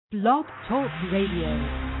Blog Talk Radio.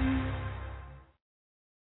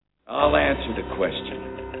 I'll answer the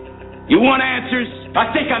question. You want answers?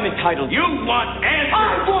 I think I'm entitled. You want answers?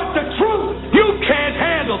 I want the truth! You can't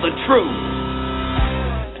handle the truth.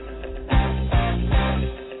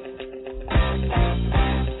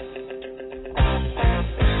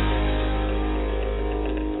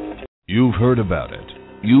 You've heard about it.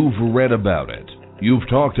 You've read about it. You've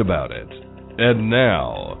talked about it. And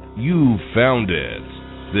now, you've found it.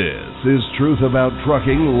 This is Truth About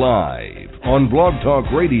Trucking Live on Blog Talk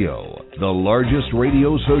Radio, the largest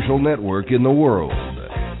radio social network in the world,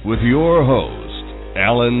 with your host,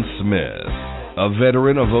 Allan Smith, a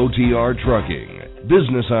veteran of OTR trucking,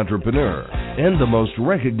 business entrepreneur, and the most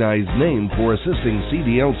recognized name for assisting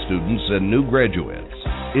CDL students and new graduates.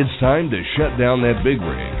 It's time to shut down that big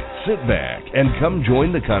rig, sit back, and come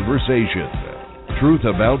join the conversation. Truth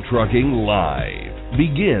About Trucking Live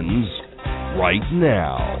begins right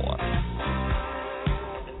now.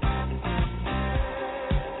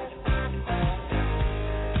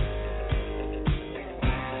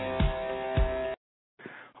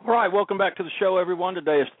 All right, welcome back to the show, everyone.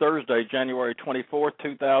 Today is Thursday, January 24th,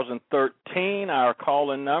 2013. Our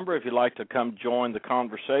call-in number, if you'd like to come join the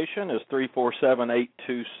conversation, is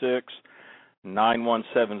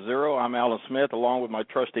 347-826-9170. I'm Allan Smith, along with my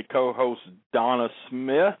trusty co-host, Donna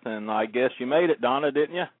Smith, and I guess you made it, Donna,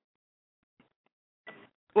 didn't you?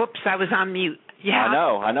 Whoops, I was on mute. Yeah.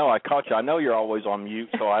 I know, I caught you. I know you're always on mute,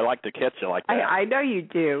 so I like to catch you like that. I know you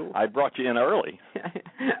do. I brought you in early.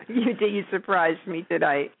 You did. You surprised me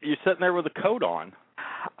tonight. You're sitting there with a coat on.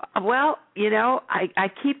 Well, you know, I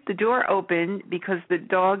keep the door open because the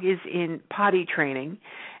dog is in potty training.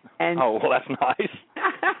 And oh, well, that's nice.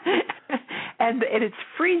 and it's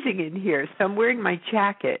freezing in here, so I'm wearing my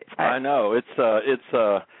jacket. I know. It's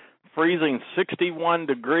freezing 61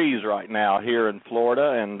 degrees right now here in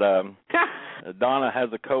Florida, and Donna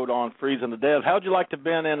has a coat on, freezing to death. How'd you like to have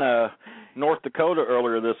been in North Dakota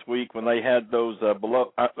earlier this week when they had those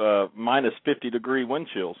below minus 50-degree wind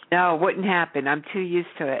chills? No, it wouldn't happen. I'm too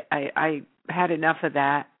used to it. I had enough of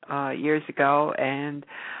that years ago, and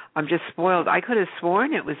I'm just spoiled. I could have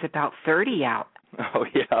sworn it was about 30 out. Oh,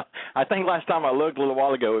 yeah. I think last time I looked a little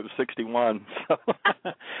while ago, it was 61. So,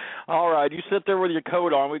 all right, you sit there with your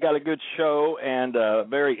coat on. We got a good show and a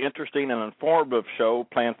very interesting and informative show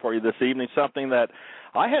planned for you this evening. Something that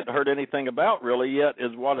I hadn't heard anything about really yet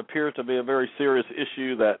is what appears to be a very serious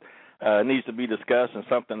issue that needs to be discussed, and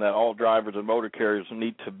something that all drivers and motor carriers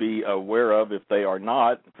need to be aware of if they are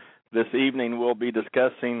not. This evening we'll be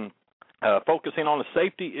discussing, focusing on a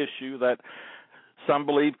safety issue that some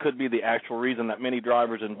believe could be the actual reason that many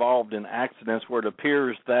drivers involved in accidents where it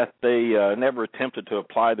appears that they never attempted to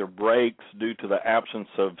apply their brakes due to the absence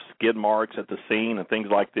of skid marks at the scene and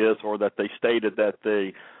things like this, or that they stated that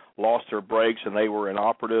they lost their brakes and they were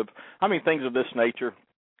inoperative. I mean, things of this nature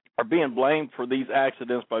are being blamed for these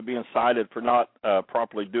accidents by being cited for not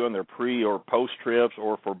properly doing their pre- or post-trips,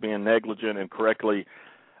 or for being negligent and correctly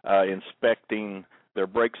inspecting their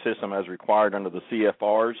brake system as required under the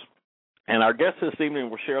CFRs. And our guests this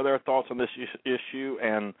evening will share their thoughts on this issue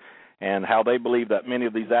and how they believe that many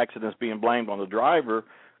of these accidents being blamed on the driver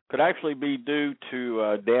could actually be due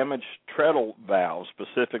to damaged treadle valves,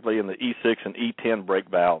 specifically in the E6 and E10 brake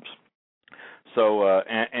valves. So,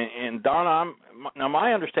 and Donna, now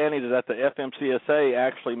my understanding is that the FMCSA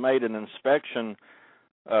actually made an inspection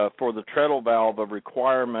for the treadle valve of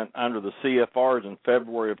requirement under the CFRs in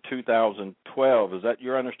February of 2012. Is that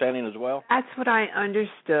your understanding as well? That's what I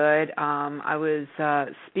understood. I was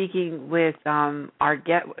speaking with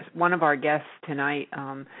one of our guests tonight,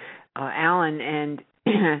 Allan, and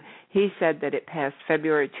he said that it passed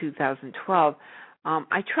February 2012.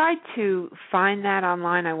 I tried to find that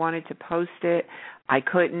online. I wanted to post it. I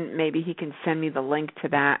couldn't. Maybe he can send me the link to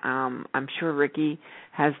that. I'm sure Rickey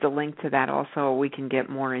has the link to that also. We can get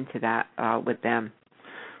more into that with them.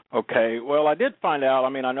 Okay. Well, I did find out. I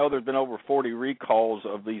mean, I know there's been over 40 recalls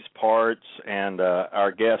of these parts, and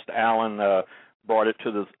our guest, Allan, brought it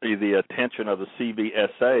to the attention of the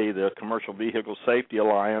CVSA, the Commercial Vehicle Safety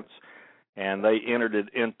Alliance, and they entered it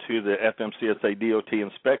into the FMCSA DOT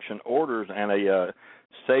inspection orders, and a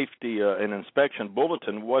an inspection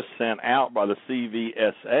bulletin was sent out by the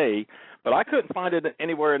CVSA, but I couldn't find it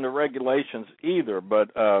anywhere in the regulations either.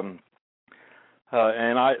 But so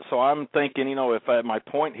I'm thinking, you know, my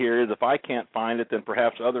point here is if I can't find it, then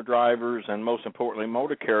perhaps other drivers and most importantly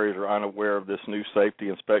motor carriers are unaware of this new safety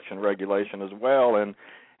inspection regulation as well. And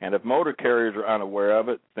if motor carriers are unaware of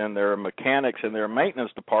it, then their mechanics and their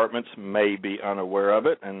maintenance departments may be unaware of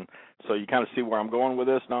it. And So you kind of see where I'm going with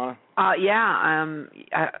this, Donna? I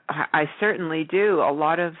certainly do. A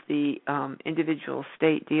lot of the individual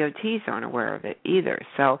state DOTs aren't aware of it either.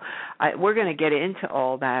 So we're going to get into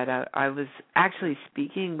all that. I was actually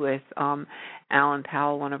speaking with Allan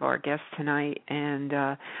Powell, one of our guests tonight, and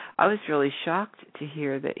I was really shocked to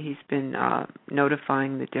hear that he's been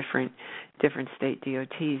notifying the different state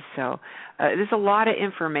DOTs. So there's a lot of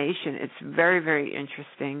information. It's very, very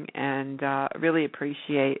interesting, and I really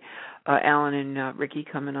appreciate Allan and Rickey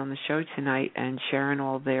coming on the show tonight and sharing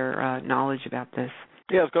all their knowledge about this.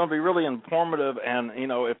 Yeah, it's going to be really informative, and,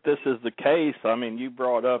 if this is the case, I mean, you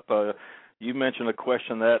brought up, you mentioned a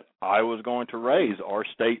question that I was going to raise. Are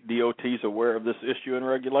state DOTs aware of this issue and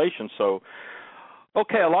regulation? So,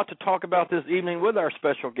 okay, a lot to talk about this evening with our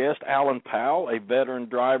special guest, Allan Powell, a veteran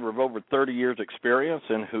driver of over 30 years' experience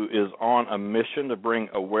and who is on a mission to bring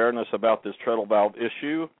awareness about this treadle valve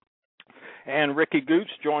issue. And Rickey Gooch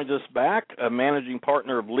joins us back, a managing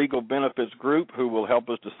partner of Legal Benefits Group, who will help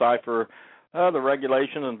us decipher the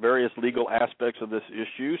regulations and various legal aspects of this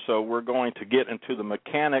issue. So we're going to get into the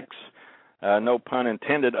mechanics, no pun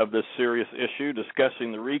intended, of this serious issue,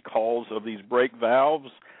 discussing the recalls of these brake valves,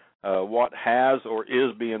 what has or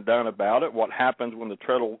is being done about it, what happens when the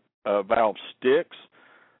treadle valve sticks,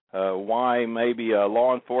 why maybe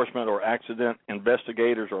law enforcement or accident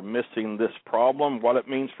investigators are missing this problem, what it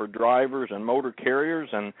means for drivers and motor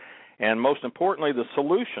carriers, and most importantly, the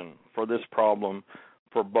solution for this problem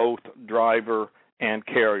for both driver and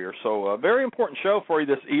carrier. So a very important show for you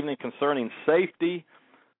this evening concerning safety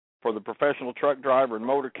for the professional truck driver and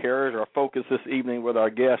motor carriers. Our focus this evening with our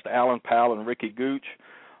guests, Allan Powell and Rickey Gooch,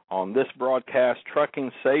 on this broadcast,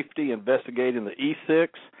 Trucking Safety, investigating the E6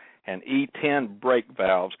 and E10 brake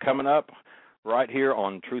valves, coming up right here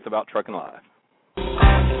on Truth About Trucking Live.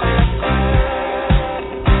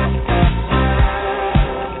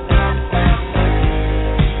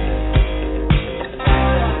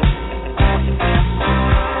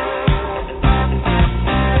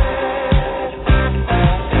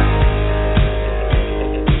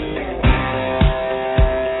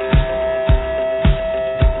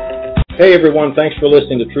 Hey everyone, thanks for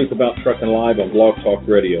listening to Truth About Trucking Live on Blog Talk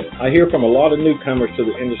Radio. I hear from a lot of newcomers to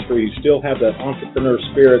the industry who still have that entrepreneur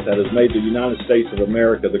spirit that has made the United States of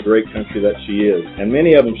America the great country that she is. And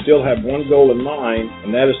many of them still have one goal in mind,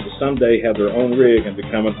 and that is to someday have their own rig and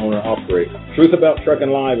become an owner-operator. Truth About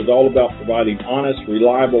Trucking Live is all about providing honest,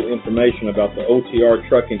 reliable information about the OTR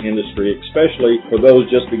trucking industry, especially for those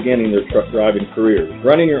just beginning their truck driving careers.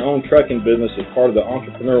 Running your own trucking business is part of the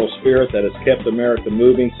entrepreneurial spirit that has kept America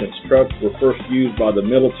moving since trucks were first used by the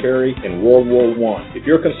military in World War I. If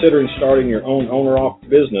you're considering starting your own owner-op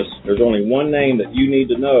business, there's only one name that you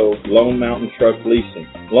need to know: Lone Mountain Truck Leasing.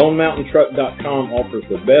 LoneMountainTruck.com offers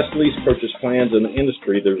the best lease purchase plans in the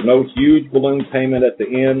industry. There's no huge balloon payment at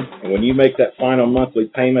the end, and when you make that final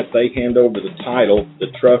monthly payment, they hand over the title.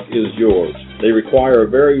 The truck is yours. They require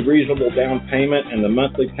a very reasonable down payment, and the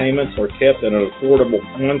monthly payments are kept at an affordable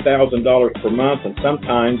 $1,000 per month, and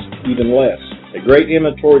sometimes even less. A great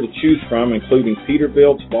inventory to choose from, including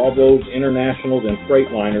Peterbilts, Volvos, Internationals, and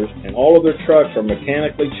Freightliners, and all of their trucks are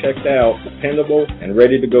mechanically checked out, dependable, and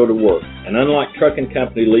ready to go to work. And unlike trucking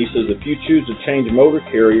company leases, if you choose to change motor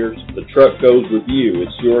carriers, the truck goes with you.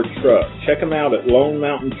 It's your truck. Check them out at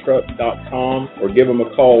LoneMountainTruck.com or give them a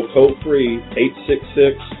call toll-free,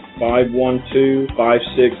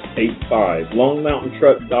 866-512-5685.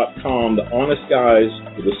 LoneMountainTruck.com, the honest guys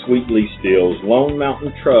with the sweet lease deals.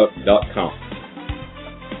 LoneMountainTruck.com.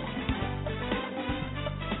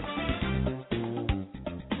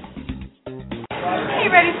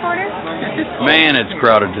 Ready, Porter? Man, it's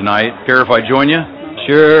crowded tonight. Care if I join you?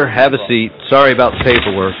 Sure, have a seat. Sorry about the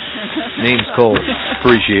paperwork. Name's Cole.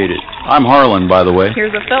 Appreciate it. I'm Harlan, by the way.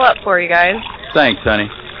 Here's a fill-up for you guys. Thanks, honey.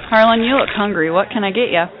 Harlan, you look hungry. What can I get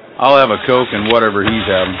you? I'll have a Coke and whatever he's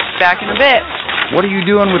having. Back in a bit. What are you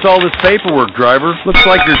doing with all this paperwork, driver? Looks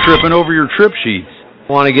like you're tripping over your trip sheets.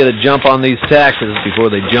 I want to get a jump on these taxes before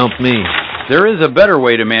they jump me. There is a better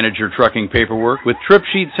way to manage your trucking paperwork. With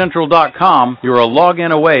TripSheetCentral.com, you're a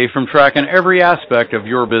login away from tracking every aspect of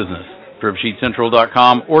your business.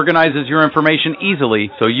 TripSheetCentral.com organizes your information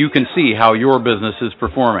easily so you can see how your business is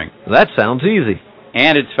performing. That sounds easy.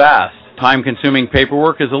 And it's fast. Time-consuming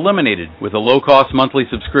paperwork is eliminated with a low-cost monthly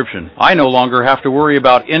subscription. I no longer have to worry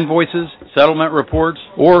about invoices, settlement reports,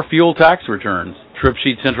 or fuel tax returns.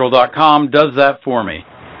 TripSheetCentral.com does that for me.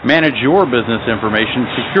 Manage your business information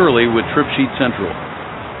securely with TripSheet Central.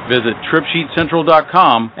 Visit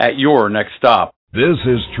TripSheetCentral.com at your next stop. This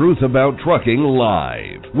is Truth About Trucking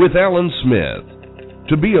Live with Alan Smith.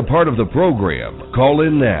 To be a part of the program, call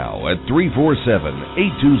in now at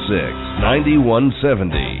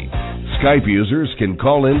 347-826-9170. Skype users can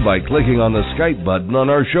call in by clicking on the Skype button on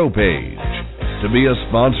our show page. To be a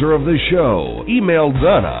sponsor of the show, email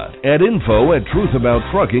Donna at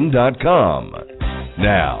info@truthabouttrucking.com.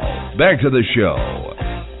 Now, back to the show.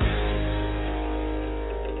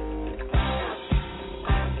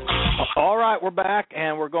 All right, we're back,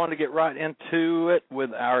 and we're going to get right into it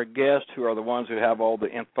with our guests, who are the ones who have all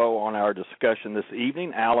the info on our discussion this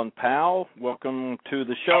evening. Allan Powell, welcome to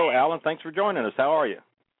the show. Allan, thanks for joining us. How are you?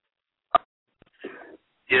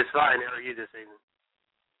 Yes, fine. How are you this evening?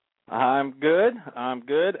 I'm good,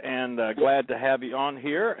 and glad to have you on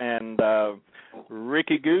here. And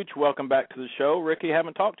Rickey Gooch, welcome back to the show. Rickey,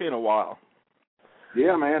 haven't talked to you in a while.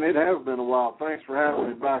 Yeah, man, it has been a while. Thanks for having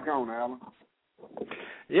me back on, Allan.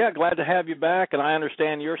 Yeah, glad to have you back, and I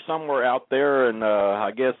understand you're somewhere out there, and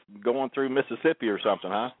I guess going through Mississippi or something,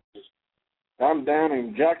 huh? I'm down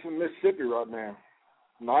in Jackson, Mississippi right now.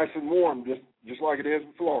 Nice and warm, just like it is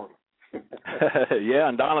in Florida. Yeah,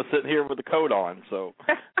 and Donna's sitting here with the coat on, so.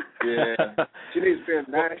 Yeah, she needs to be in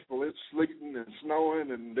Nashville. It's sleeting and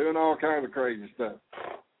snowing and doing all kinds of crazy stuff.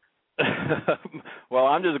 Well,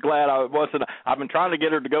 I'm just glad I wasn't. I've been trying to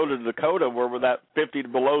get her to go to Dakota where that 50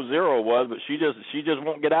 below zero was, but she just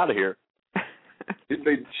won't get out of here. She'd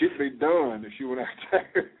be done if she went out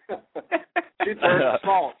there. She turned to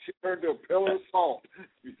salt. She turned to a pillar of salt.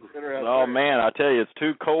 Oh man, I tell you, it's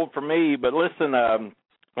too cold for me. But listen,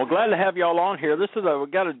 we're glad to have you all on here. This is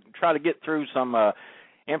we've got to try to get through some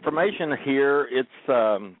information here. It's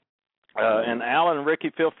and Allan and Rickey,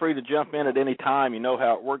 feel free to jump in at any time. You know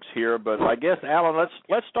how it works here. But I guess, Allan,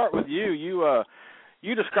 let's start with you. You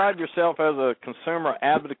described yourself as a consumer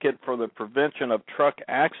advocate for the prevention of truck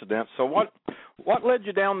accidents. So what led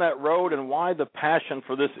you down that road, and why the passion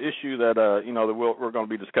for this issue that that we're going to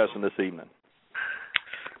be discussing this evening?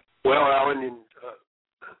 Well, Allan,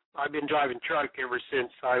 I've been driving truck ever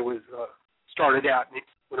since I was started out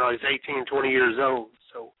when I was 18, 20 years old.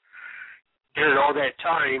 So during all that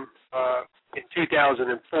time, in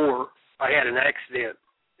 2004, I had an accident,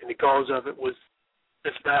 and the cause of it was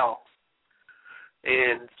this valve.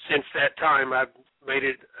 And since that time, I've made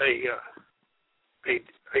it a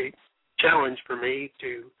challenge for me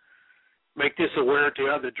to make this aware to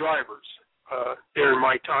other drivers. During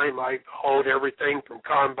my time, I hauled everything from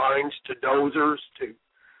combines to dozers to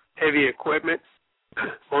heavy equipment.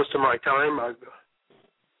 Most of my time, I've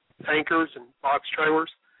tankers and box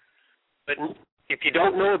trailers. But if you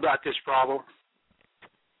don't know about this problem,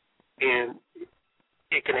 and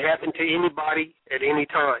it can happen to anybody at any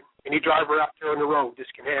time, any driver out there on the road,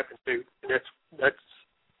 this can happen to, and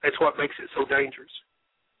that's what makes it so dangerous.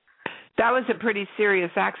 That was a pretty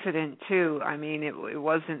serious accident too. I mean, it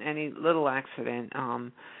wasn't any little accident.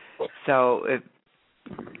 So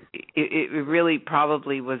it really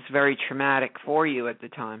probably was very traumatic for you at the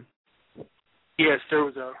time. Yes, there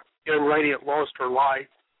was a young lady that lost her life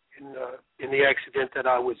in the accident that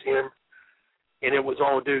I was in, and it was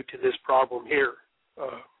all due to this problem here.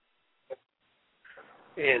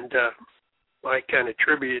 And I kind of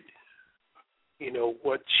attributed,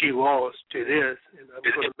 what she lost to this, and I'm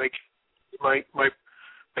going to make my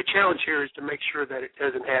challenge here is to make sure that it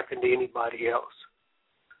doesn't happen to anybody else.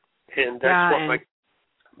 And that's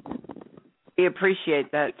we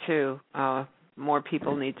appreciate that too. More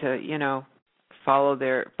people need to, follow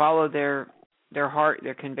their heart,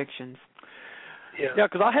 their convictions. Yeah,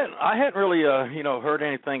 because I hadn't really heard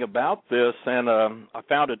anything about this, and I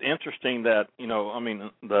found it interesting that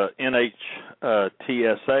the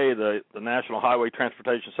NHTSA, the National Highway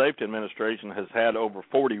Transportation Safety Administration, has had over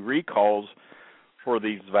 40 recalls for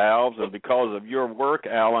these valves, and because of your work,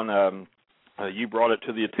 Allan, you brought it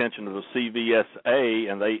to the attention of the CVSA,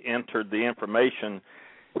 and they entered the information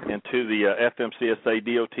into the FMCSA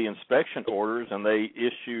DOT inspection orders, and they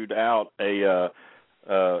issued out a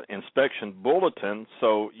inspection bulletin.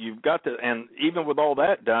 So you've got to, and even with all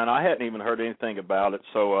that done, I hadn't even heard anything about it.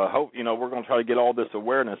 So I hope we're going to try to get all this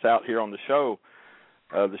awareness out here on the show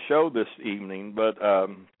this evening. But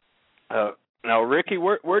now, Rickey,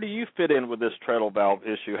 where do you fit in with this treadle valve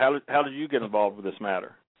issue? How did you get involved with this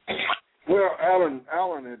matter? Well, Allan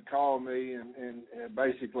had called me and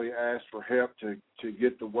basically asked for help to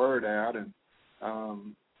get the word out, and I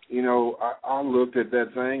looked at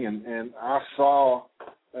that thing and I saw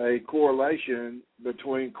a correlation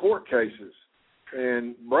between court cases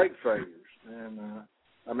and brake failures, and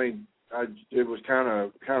it was kind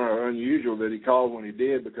of unusual that he called when he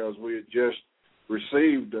did, because we had just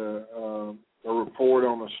received a report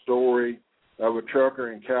on a story of a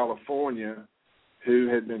trucker in California who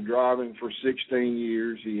had been driving for 16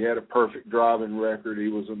 years. He had a perfect driving record. He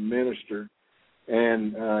was a minister,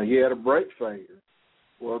 and he had a brake failure.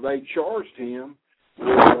 Well, they charged him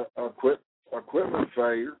with equipment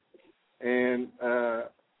failure and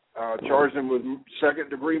charged him with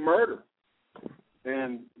second-degree murder.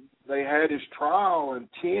 And they had his trial, and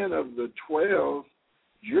 10 of the 12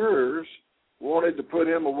 jurors wanted to put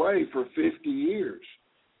him away for 50 years.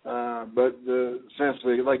 But since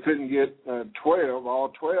they couldn't get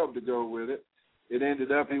all 12 to go with it, it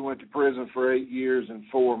ended up he went to prison for 8 years and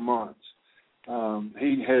 4 months.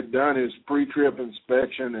 He had done his pre-trip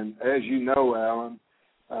inspection, and as you know,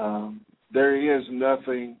 Allan, there is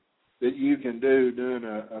nothing that you can do during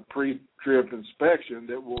a pre-trip inspection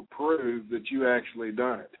that will prove that you actually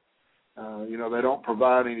done it. They don't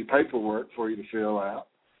provide any paperwork for you to fill out.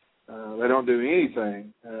 They don't do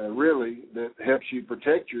anything, really, that helps you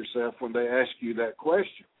protect yourself when they ask you that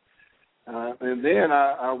question. And then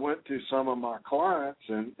I went to some of my clients,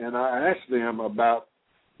 and I asked them about,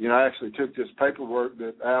 I actually took this paperwork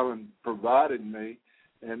that Allan provided me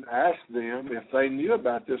and asked them if they knew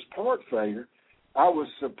about this part failure. I was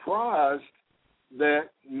surprised that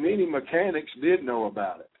many mechanics did know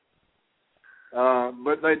about it,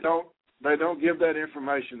 but they don't give that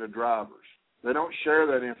information to drivers. They don't share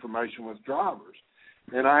that information with drivers.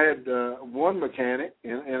 And I had one mechanic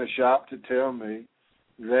in a shop to tell me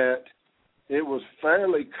that it was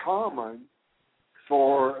fairly common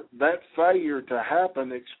for that failure to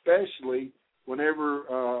happen, especially whenever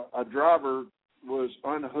a driver was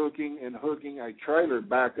unhooking and hooking a trailer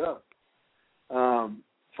back up.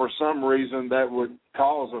 For some reason, that would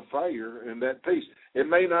cause a failure in that piece. It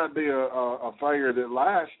may not be a failure that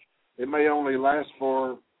lasts. It may only last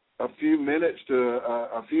for a few minutes to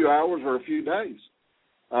a few hours or a few days.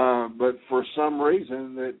 But for some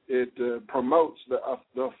reason, it promotes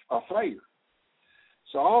a failure.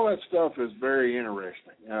 So all that stuff is very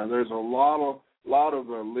interesting. There's a lot of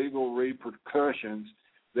legal repercussions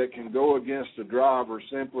that can go against the driver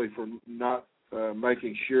simply for not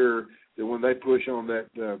making sure that when they push on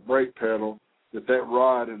that brake pedal, that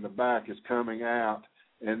rod in the back is coming out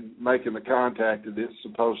and making the contact that it's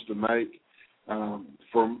supposed to make.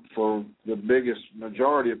 For the biggest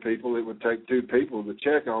majority of people, it would take 2 people to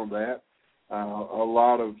check on that. A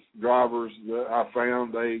lot of drivers that I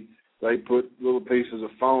found, they put little pieces of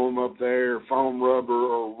foam up there, foam rubber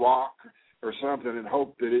or rock or something, and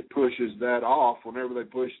hope that it pushes that off whenever they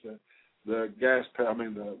push the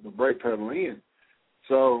brake pedal in.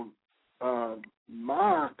 So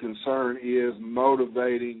my concern is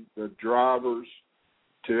motivating the drivers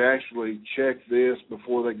to actually check this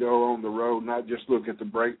before they go on the road, not just look at the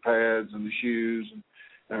brake pads and the shoes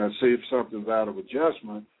and see if something's out of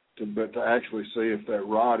adjustment, but to actually see if that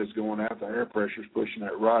rod is going out, the air pressure is pushing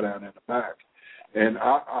that rod out in the back. And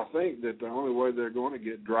I think that the only way they're going to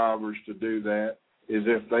get drivers to do that is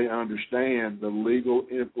if they understand the legal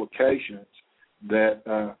implications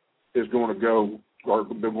that is going to go or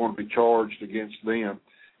they're going to be charged against them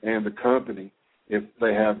and the company if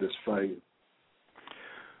they have this failure.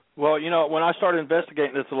 Well, when I started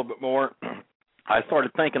investigating this a little bit more, I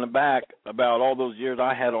started thinking back about all those years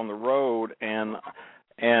I had on the road, and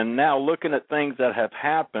now looking at things that have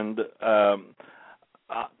happened,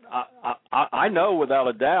 I know without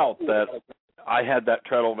a doubt that I had that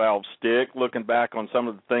treadle valve stick, looking back on some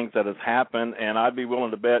of the things that has happened, and I'd be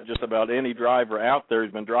willing to bet just about any driver out there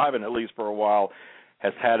who's been driving at least for a while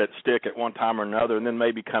has had it stick at one time or another and then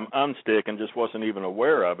maybe come unstick and just wasn't even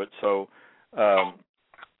aware of it. So,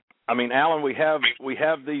 Allan, we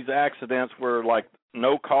have these accidents where,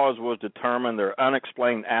 no cause was determined. They're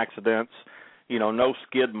unexplained accidents, no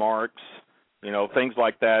skid marks, things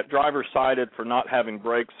like that. Drivers cited for not having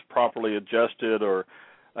brakes properly adjusted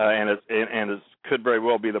and it could very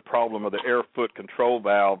well be the problem of the air foot control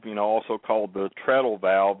valve, also called the treadle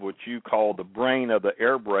valve, which you call the brain of the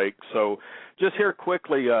air brake. So just here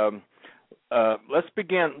quickly, let's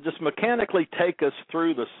begin. Just mechanically take us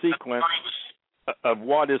through the sequence of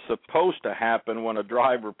what is supposed to happen when a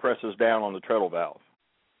driver presses down on the treadle valve.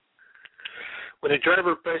 When a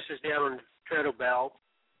driver presses down on the treadle valve,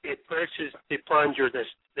 it presses the plunger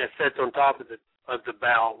that sits on top of the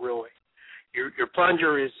valve, really. Your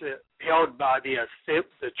plunger is held by the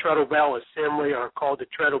treadle valve assembly, or called the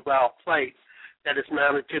treadle valve plate, that is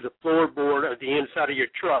mounted to the floorboard of the inside of your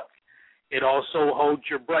truck. It also holds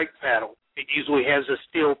your brake paddle. It usually has a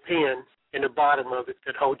steel pin in the bottom of it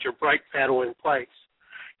that holds your brake paddle in place.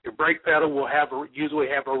 Your brake paddle will usually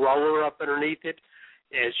have a roller up underneath it.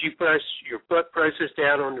 As your foot presses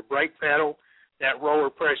down on the brake paddle, that roller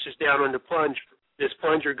presses down on the this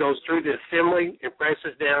plunger goes through the assembly and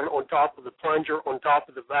presses down on top of the plunger on top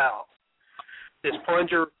of the valve. This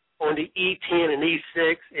plunger on the E10 and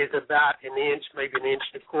E6 is about an inch, maybe an inch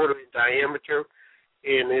and a quarter in diameter,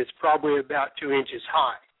 and it's probably about 2 inches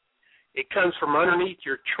high. It comes from underneath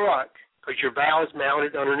your truck because your valve is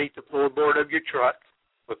mounted underneath the floorboard of your truck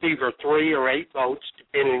with either 3 or 8 bolts,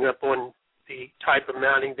 depending upon the type of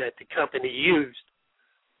mounting that the company used.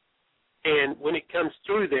 And when it comes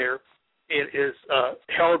through there, it is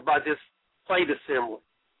held by this plate assembly,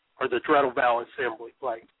 or the treadle valve assembly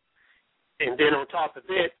plate. And then on top of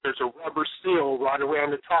it, there's a rubber seal right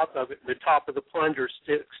around the top of it, and the top of the plunger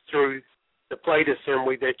sticks through the plate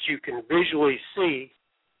assembly that you can visually see.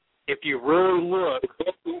 If you really look,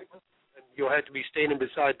 you'll have to be standing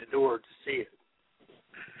beside the door to see it.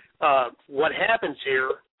 What happens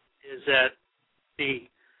here is that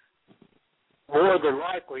more than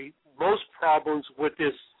likely, most problems with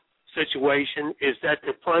this situation is that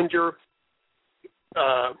the plunger,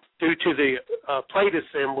 due to the plate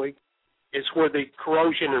assembly, is where the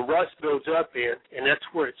corrosion and rust builds up in, and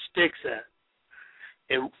that's where it sticks at.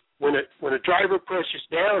 And when a driver pushes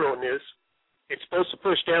down on this, it's supposed to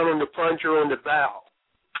push down on the plunger on the valve.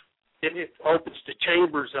 Then it opens the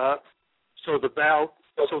chambers up so the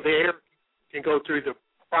air can go through the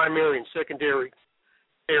primary and secondary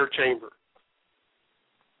air chamber.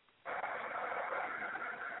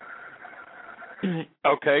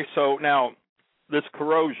 Okay, so now this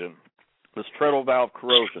corrosion, this treadle valve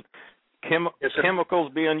corrosion,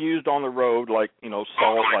 chemicals being used on the road, like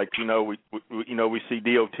salt, like we see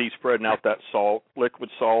DOT spreading out that salt, liquid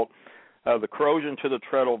salt. The corrosion to the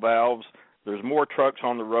treadle valves. There's more trucks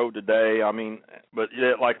on the road today. I mean, but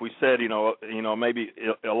yet, like we said, maybe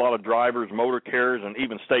a lot of drivers, motor carriers, and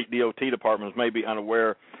even state DOT departments may be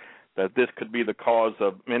unaware that this could be the cause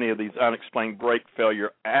of many of these unexplained brake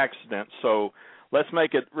failure accidents. So let's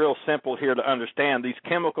make it real simple here to understand. These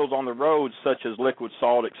chemicals on the road, such as liquid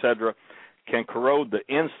salt, etc., can corrode the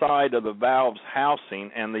inside of the valve's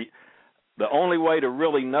housing, and the only way to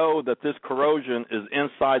really know that this corrosion is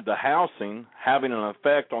inside the housing having an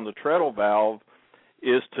effect on the treadle valve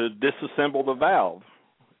is to disassemble the valve.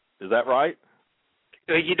 Is that right?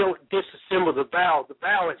 You don't disassemble the valve. The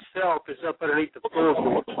valve itself is up underneath the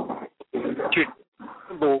floorboard.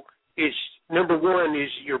 Number one is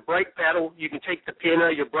your brake pedal. You can take the pin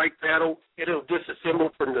out of your brake pedal. It'll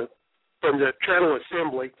disassemble from the treadle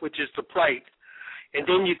assembly, which is the plate. And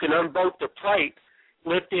then you can unbolt the plate,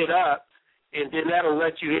 lift it up, and then that'll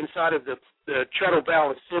let you inside of the treadle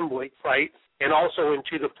valve assembly plate and also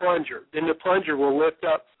into the plunger. Then the plunger will lift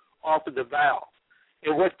up off of the valve.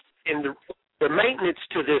 And the maintenance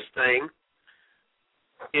to this thing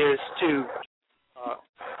is to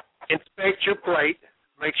inspect your plate,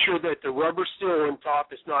 make sure that the rubber seal on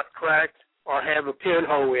top is not cracked or have a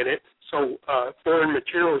pinhole in it so foreign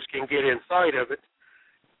materials can get inside of it,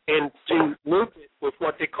 and to lube it with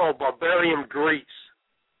what they call barbarium grease.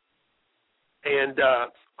 And,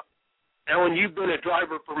 Allan, you've been a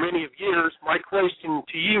driver for many of years. My question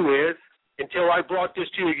to you is, until I brought this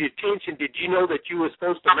to your attention, did you know that you were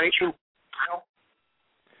supposed to make them?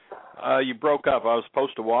 You broke up. I was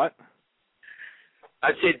supposed to what?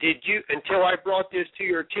 I said, until I brought this to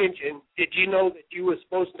your attention, did you know that you were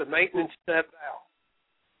supposed to maintenance that valve?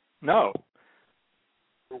 No.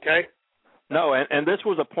 Okay. No, and this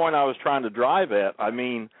was a point I was trying to drive at. I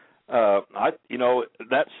mean,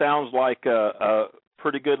 that sounds like a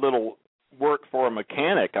pretty good little work for a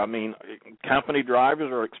mechanic. I mean, company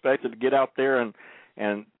drivers are expected to get out there and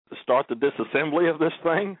start the disassembly of this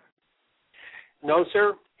thing? No,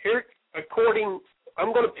 sir. Here, I'm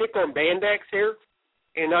going to pick on Bandex here,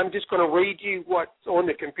 and I'm just going to read you what's on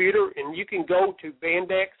the computer, and you can go to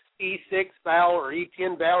Bandex E6 valve or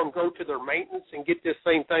E10 valve and go to their maintenance and get this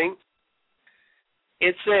same thing.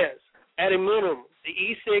 It says, at a minimum, the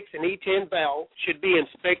E6 and E10 valve should be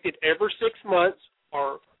inspected every 6 months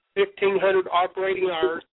or 1,500 operating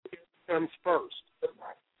hours comes first.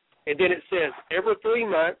 And then it says every 3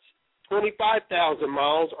 months, 25,000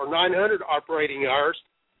 miles or 900 operating hours,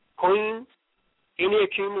 clean any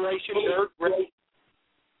accumulation, dirt, rust,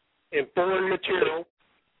 and foreign material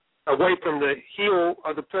away from the heel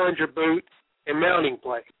of the plunger boot and mounting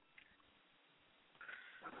plate.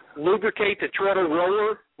 Lubricate the treadle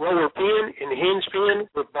roller pin, and hinge pin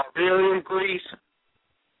with barbarium grease,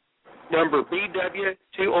 number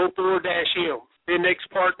BW204-M, index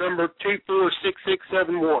part number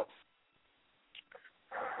 246671.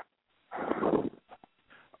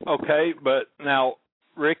 Okay, but now,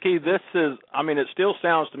 Rickey, this is, I mean, it still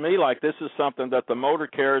sounds to me like this is something that the motor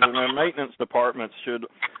carriers and their maintenance departments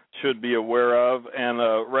should be aware of and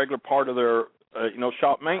a regular part of their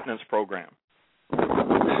shop maintenance program.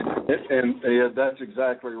 And yeah, that's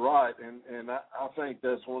exactly right. And I think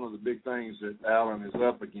that's one of the big things that Allan is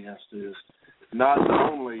up against is not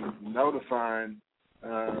only notifying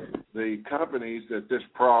the companies that this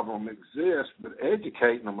problem exists, but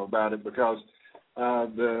educating them about it, because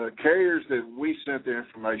the carriers that we sent the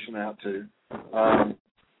information out to,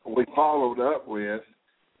 we followed up with,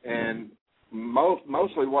 and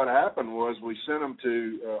mostly what happened was we sent them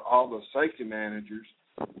to all the safety managers.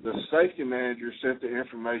 The safety manager sent the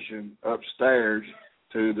information upstairs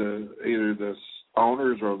to either the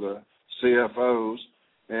owners or the CFOs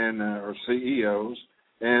or CEOs,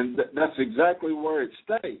 and that's exactly where it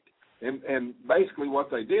stayed. And basically what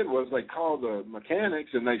they did was they called the mechanics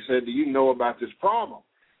and they said, do you know about this problem?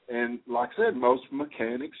 And like I said, most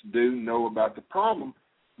mechanics do know about the problem,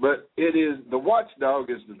 but it is the watchdog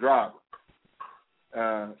is the driver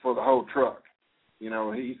for the whole truck. He's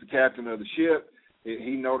the captain of the ship.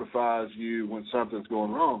 He notifies you when something's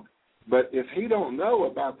going wrong. But if he don't know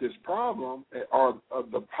about this problem or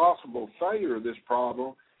the possible failure of this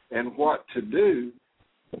problem and what to do,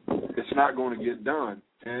 it's not going to get done.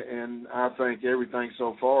 And I think everything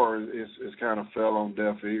so far is kind of fell on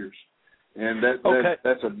deaf ears. And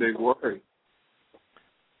that's a big worry.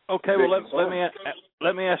 Okay, well,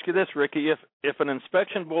 let me ask you this, Rickey. If an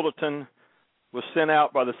inspection bulletin was sent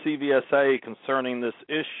out by the CVSA concerning this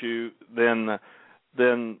issue, then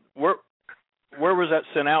where was that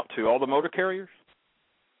sent out to? All the motor carriers?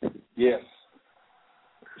 Yes.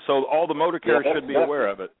 So all the motor carriers should be aware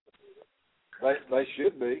of it. They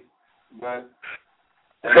should be, but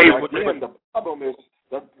again, the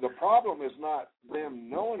problem is not them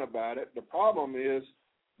knowing about it. The problem is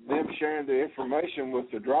them sharing the information with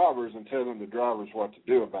the drivers and telling the drivers what to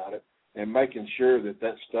do about it and making sure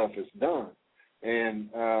that stuff is done. And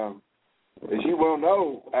as you well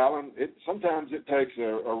know, Allan, sometimes it takes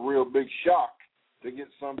a real big shock to get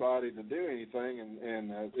somebody to do anything,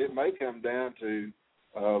 and it may come down to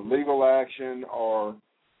legal action, or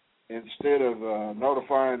instead of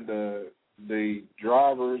notifying the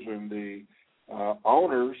drivers and the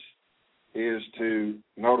owners, is to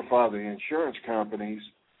notify the insurance companies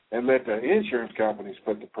and let the insurance companies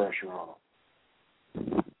put the pressure on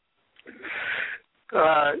them.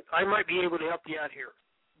 I might be able to help you out here.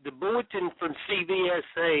 The bulletin from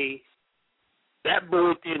CVSA, that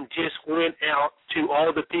bulletin just went out to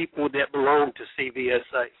all the people that belong to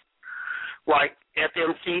CVSA, like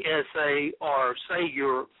FMCSA, or say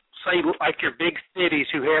like your big cities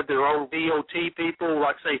who have their own DOT people,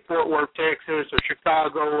 like say Fort Worth, Texas, or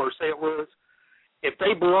Chicago, or St. Louis. If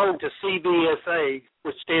they belong to CVSA,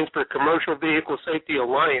 which stands for Commercial Vehicle Safety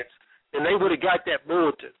Alliance, then they would have got that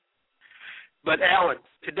bulletin. But Allan,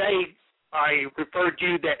 today I referred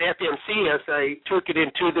you that FMCSA took it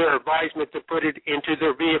into their advisement to put it into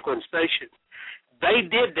their vehicle inspection. They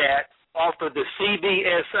did that off of the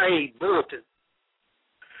CVSA bulletin.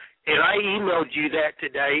 And I emailed you that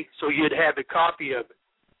today so you'd have a copy of it.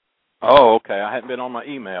 Oh, okay. I hadn't been on my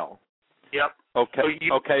email. Yep. Okay.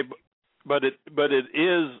 Okay, but it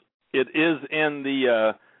is in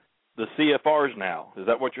the CFRs now. Is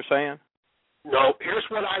that what you're saying? No. Here's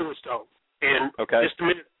what I was told. And just a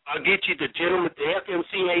minute, I'll get you the gentleman, the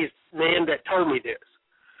FMCA man that told me this.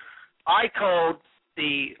 I called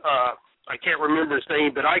the, I can't remember his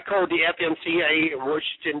name, but I called the FMCA in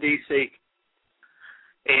Washington, D.C.,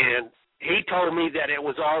 and he told me that it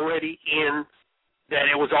was already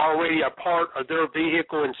a part of their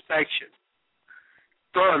vehicle inspection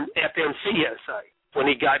from FMCSA when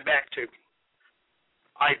he got back to me.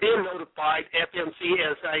 I then notified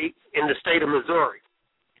FMCSA in the state of Missouri.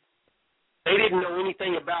 They didn't know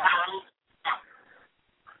anything about it.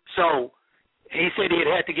 So he said he'd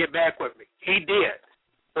have to get back with me. He did.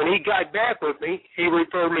 When he got back with me, he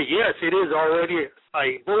referred me, yes, it is already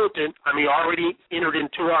a bulletin, already entered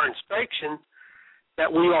into our inspection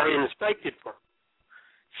that we are inspected for.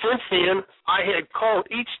 Since then, I had called,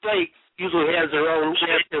 each state usually has their own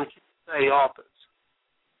FMCA office.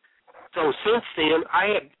 So since then,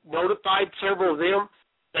 I had notified several of them.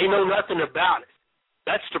 They know nothing about it.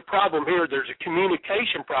 That's the problem here. There's a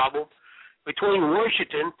communication problem between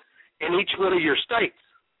Washington and each one of your states.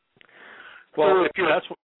 Well,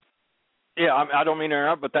 I don't mean to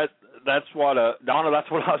interrupt, but that's what Donna. That's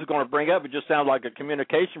what I was going to bring up. It just sounds like a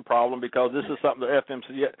communication problem, because this is something the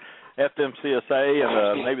FMCSA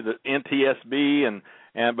and maybe the NTSB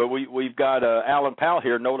but we've got Allan Powell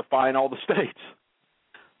here notifying all the states.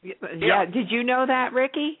 Yeah. Did you know that,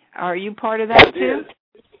 Rickey? Are you part of that too?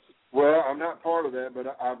 Well, I'm not part of that,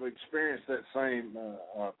 but I've experienced that same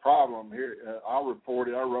problem here. I'll report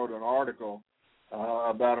it. I wrote an article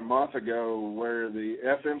about a month ago where the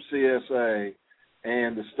FMCSA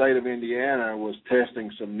and the state of Indiana was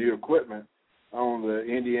testing some new equipment on the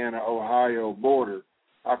Indiana-Ohio border.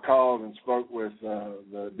 I called and spoke with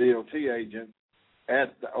the DOT agent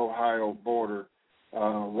at the Ohio border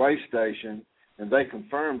weigh station, and they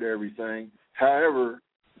confirmed everything. However,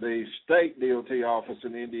 the state DOT office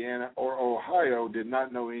in Indiana or Ohio did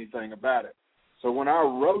not know anything about it. So when I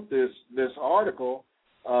wrote this article,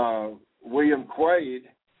 William Quaid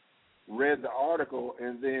read the article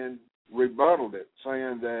and then rebutted it,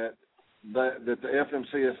 saying that the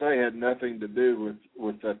FMCSA had nothing to do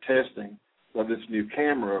with the testing of this new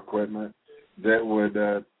camera equipment that would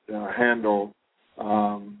handle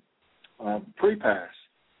pre-pass.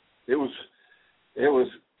 It was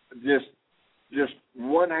just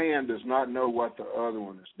one hand does not know what the other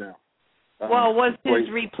one is doing. Well, was his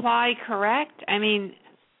reply correct? I mean,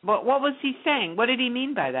 what was he saying? What did he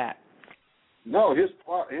mean by that? No, his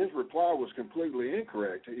reply was completely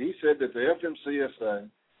incorrect. He said that the FMCSA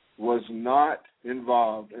was not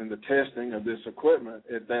involved in the testing of this equipment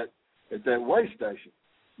at that weigh station.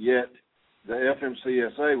 Yet the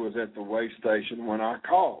FMCSA was at the weigh station when I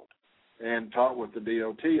called and talked with the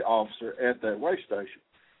DOT officer at that weigh station.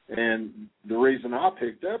 And the reason I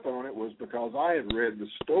picked up on it was because I had read the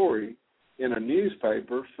story in a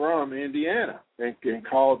newspaper from Indiana and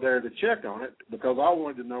called there to check on it because I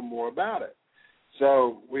wanted to know more about it.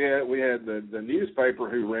 So we had the newspaper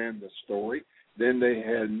who ran the story. Then they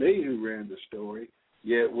had me who ran the story.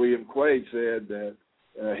 Yet William Quaid said that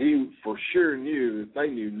he for sure knew that they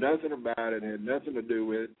knew nothing about it, had nothing to do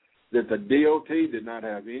with it, that the DOT did not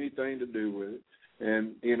have anything to do with it.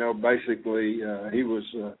 And, basically he was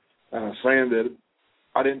saying that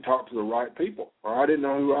I didn't talk to the right people, or I didn't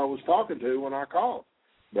know who I was talking to when I called.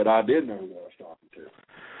 But I did know who I was talking to.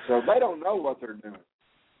 So they don't know what they're doing.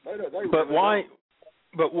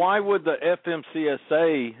 But why would the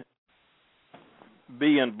FMCSA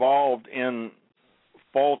be involved in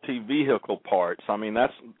faulty vehicle parts? I mean,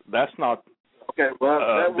 that's not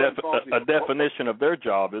a definition of their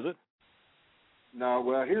job, is it? No,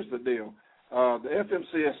 well, here's the deal. The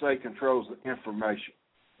FMCSA controls the information.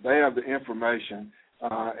 They have the information,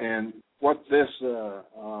 and what this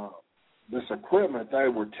equipment they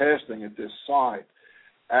were testing at this site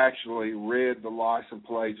actually read the license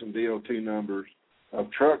plates and DOT numbers of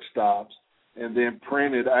truck stops and then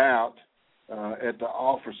printed out at the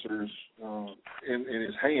officer's in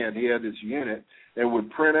his hand. He had this unit and would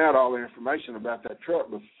print out all the information about that truck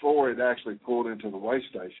before it actually pulled into the weigh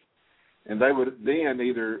station. And they would then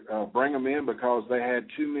either bring them in because they had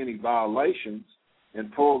too many violations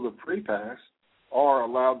and pull the pre-pass, or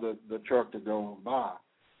allow the truck to go on by.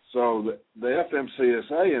 So the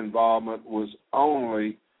FMCSA involvement was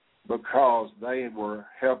only because they were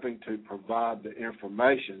helping to provide the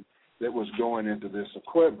information that was going into this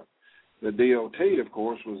equipment. The DOT, of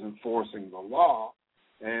course, was enforcing the law,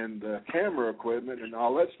 and the camera equipment and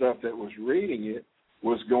all that stuff that was reading it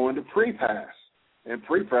was going to pre-pass, and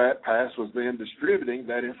pre-pass was then distributing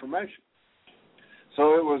that information.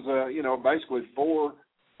 So it was, basically four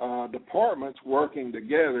departments working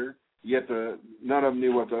together, yet none of them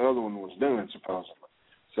knew what the other one was doing, supposedly.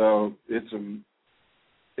 So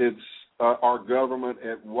it's our government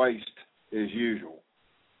at waste as usual.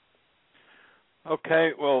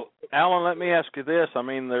 Okay, well, Allan, let me ask you this. I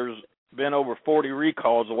mean, there's been over 40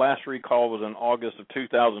 recalls. The last recall was in August of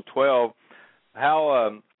 2012.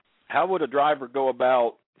 How would a driver go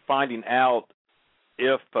about finding out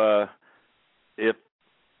if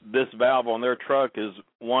this valve on their truck is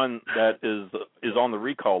one that is on the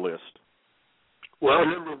recall list? Well,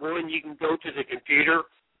 number one, you can go to the computer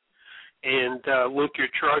and look your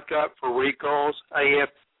truck up for recalls.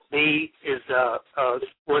 AFB is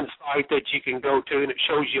one site that you can go to, and it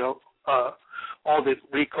shows you all the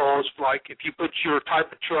recalls. Like if you put your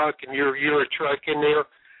type of truck and your truck in there,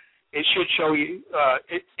 it should show you.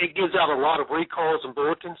 It gives out a lot of recalls and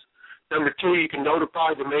bulletins. Number two, you can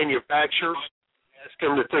notify the manufacturer, ask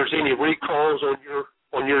them if there's any recalls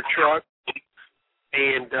on your truck,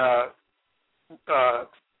 and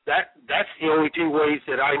that's the only two ways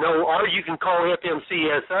that I know. Or you can call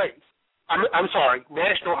FMCSA. I'm sorry,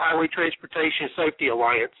 National Highway Transportation Safety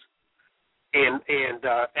Alliance, and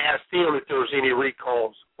ask them if there's any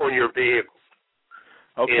recalls on your vehicle.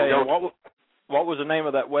 Okay. And what was the name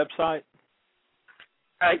of that website?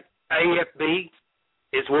 AFB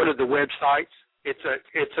is one of the websites. AFB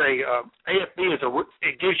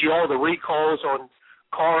it gives you all the recalls on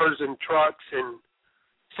cars and trucks and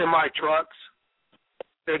semi trucks.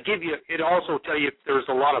 It also tell you if there's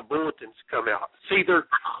a lot of bulletins come out. See,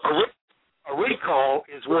 a recall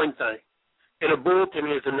is one thing. and a bulletin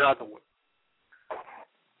is another one.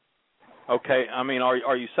 Okay, I mean,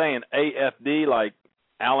 are you saying AFD like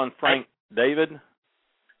Alan Frank David?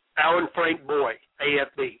 Alan Frank Boy,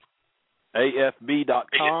 AFB.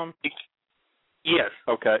 AFB.com? Yes.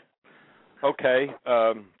 Okay.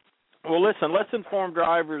 Well, listen, let's inform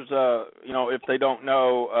drivers, if they don't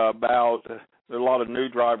know about, there are a lot of new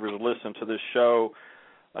drivers who listen to this show,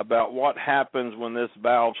 about what happens when this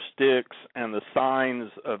valve sticks and the signs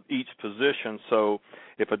of each position. So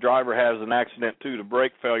if a driver has an accident due to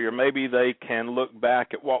brake failure, maybe they can look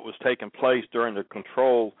back at what was taking place during the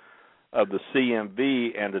control of the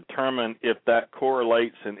CMV and determine if that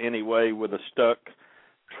correlates in any way with a stuck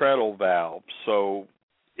treadle valve. So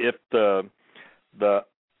if the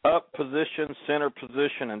up position, center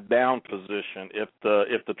position, and down position, if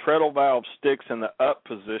the treadle valve sticks in the up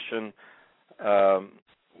position,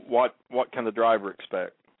 what can the driver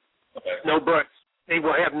expect? No brakes. He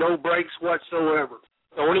will have no brakes whatsoever.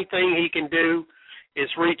 The only thing he can do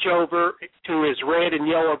is reach over to his red and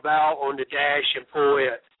yellow valve on the dash and pull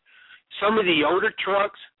it. Some of the older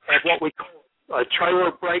trucks have what we call a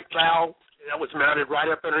trailer brake valve that was mounted right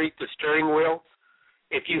up underneath the steering wheel.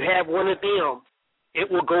 If you have one of them, it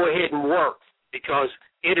will go ahead and work because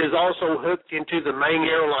it is also hooked into the main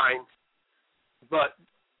airline, but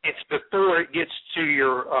it's before it gets to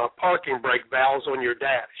your parking brake valves on your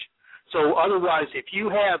dash. So otherwise, if you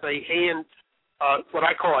have a hand, what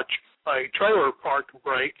I call a trailer parking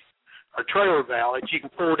brake, or trailer valve that you can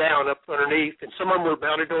pull down up underneath, and some of them are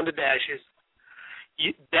mounted on the dashes,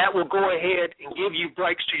 that will go ahead and give you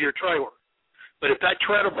brakes to your trailer. But if that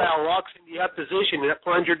treadle valve locks in the up position and that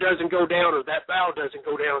plunger doesn't go down or that valve doesn't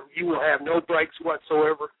go down, you will have no brakes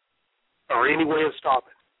whatsoever or any way of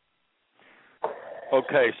stopping.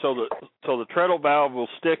 Okay, so the treadle valve will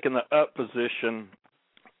stick in the up position,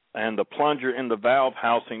 and the plunger in the valve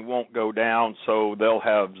housing won't go down, so they'll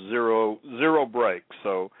have zero brakes.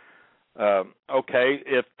 So, okay,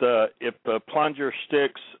 if the plunger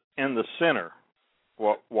sticks in the center,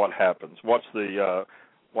 what happens? What's the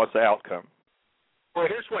outcome? Well,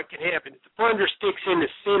 here's what can happen. If the plunger sticks in the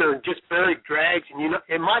center and just barely drags, and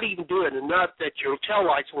it might even do it enough that your tail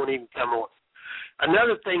lights won't even come on.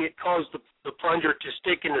 Another thing that caused the plunger to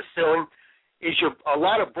stick in the ceiling is a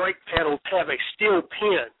lot of brake pedals have a steel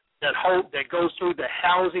pin that goes through the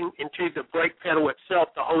housing into the brake pedal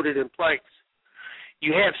itself to hold it in place.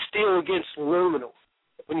 You have steel against aluminum.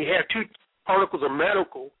 When you have two particles of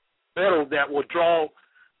metal that will draw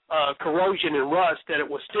corrosion and rust that it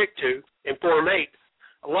will stick to and form eight,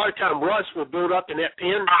 a lot of time rust will build up in that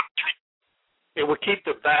pin. It will keep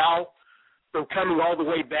the valve from coming all the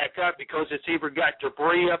way back up because it's either got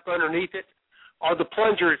debris up underneath it or the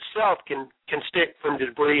plunger itself can stick from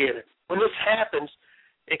debris in it. When this happens,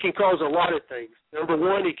 it can cause a lot of things. Number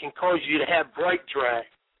one, it can cause you to have brake drag.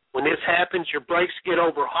 When this happens, your brakes get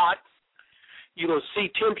over hot. You will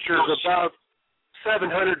see temperatures above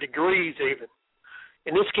 700 degrees even.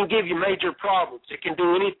 And this can give you major problems. It can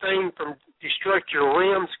do anything from destruct your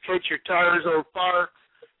rims, catch your tires on fire,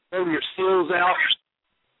 blow your seals out.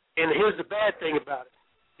 And here's the bad thing about it.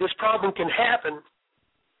 This problem can happen.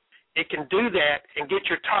 It can do that and get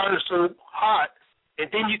your tires so hot,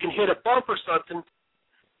 and then you can hit a bump or something,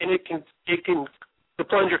 and the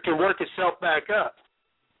plunger can work itself back up.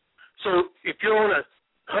 So if you're on a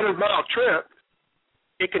 100-mile trip,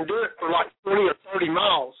 it can do it for like 20 or 30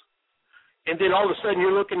 miles. And then all of a sudden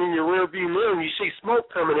you're looking in your rearview mirror and you see smoke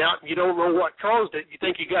coming out and you don't know what caused it. You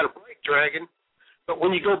think you got a brake dragging. But when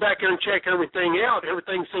you go back there and check everything out,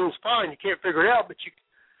 everything seems fine. You can't figure it out, but you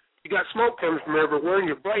got smoke coming from everywhere, and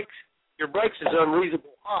your brakes is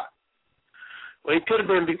unreasonably hot. Well, it could have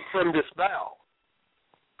been from this valve.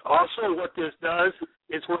 Also, what this does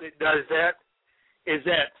is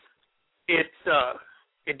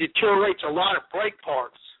it deteriorates a lot of brake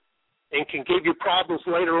parts and can give you problems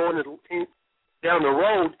later on down the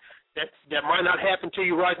road that might not happen to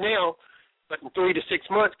you right now, but in 3 to 6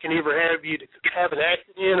 months can either have you to have an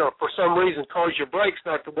accident or for some reason cause your brakes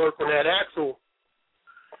not to work on that axle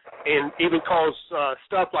and even cause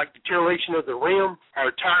stuff like deterioration of the rim or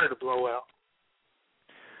a tire to blow out.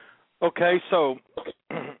 Okay, so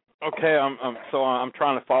I'm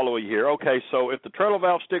trying to follow you here. Okay, so if the treadle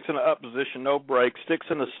valve sticks in the up position, no brake, sticks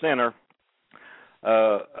in the center,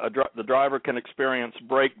 the driver can experience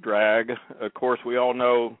brake drag. Of course, we all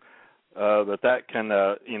know that can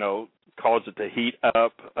cause it to heat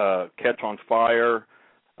up, catch on fire.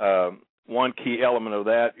 One key element of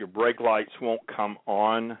that, your brake lights won't come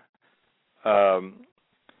on.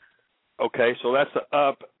 Okay, so that's the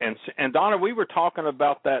up. And Donna, we were talking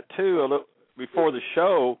about that too a little before the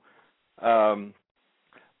show.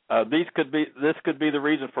 this could be the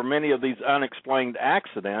reason for many of these unexplained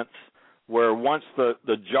accidents, where once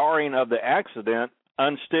the jarring of the accident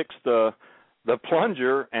unsticks the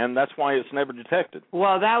plunger, and that's why it's never detected.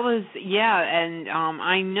 Well, that was, and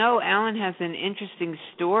I know Allan has an interesting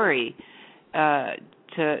story to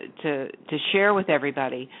share with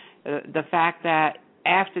everybody. The fact that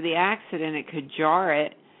after the accident it could jar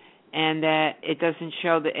it, and that it doesn't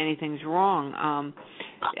show that anything's wrong.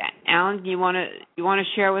 Allan, you want to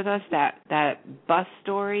share with us that bus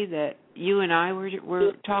story that you and I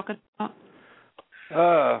were talking about?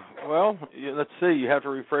 Well, let's see. You have to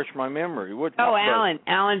refresh my memory. Allan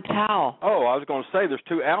Powell. Oh, I was going to say there's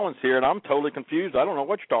two Allans here, and I'm totally confused. I don't know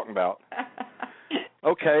what you're talking about.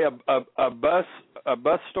 Okay, a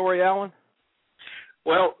bus story, Allan?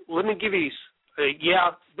 Well, let me give you.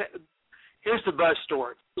 Here's the bus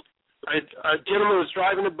story. A gentleman was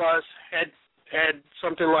driving a bus, had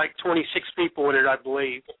something like 26 people in it, I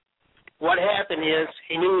believe. What happened is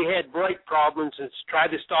he knew he had brake problems and tried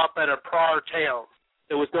to stop at a prior town.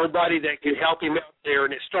 There was nobody that could help him out there,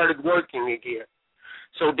 and it started working again.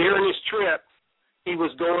 So during his trip, he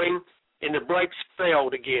was going, and the brakes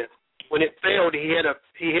failed again. When it failed, he hit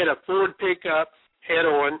a Ford pickup head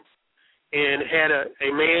on, and had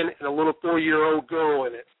a man and a little 4-year-old girl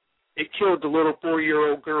in it. It killed the little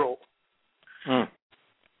 4-year-old girl.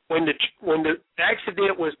 When the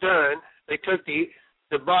accident was done, they took the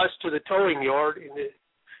bus to the towing yard, and the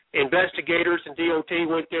investigators and DOT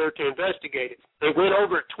went there to investigate it. They went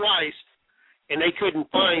over it twice, and they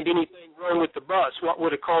couldn't find anything wrong with the bus, what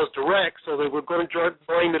would have caused the wreck, so they were going to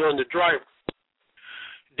blame it on the driver.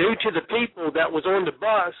 Due to the people that was on the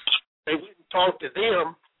bus, they went and talked to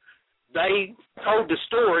them. They told the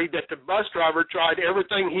story that the bus driver tried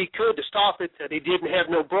everything he could to stop it, that he didn't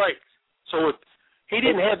have no brakes. So if he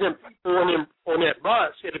didn't have them people on that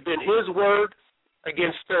bus, it had been his word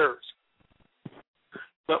against theirs.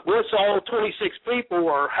 But once all 26 people,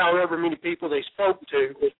 or however many people they spoke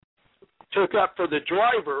to, took up for the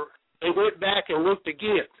driver, they went back and looked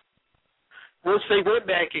again. Once they went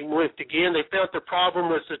back and looked again, they felt the problem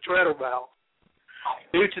was the treadle valve.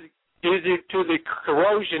 Due to the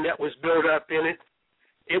corrosion that was built up in it,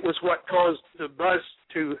 it was what caused the bus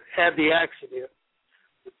to have the accident.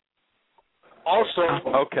 Also,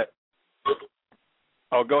 okay.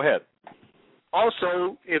 Oh, go ahead.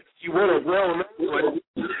 Also, if you want a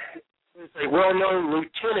well-known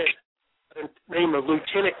lieutenant, named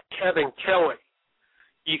Lieutenant Kevin Kelly,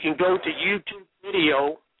 you can go to YouTube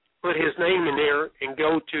video, put his name in there, and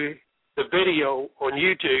go to the video on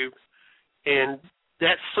YouTube, and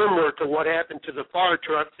that's similar to what happened to the fire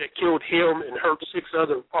truck that killed him and hurt 6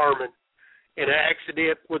 other firemen in an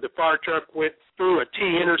accident where the fire truck went through a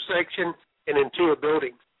T intersection and into a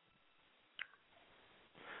building.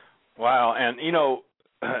 Wow,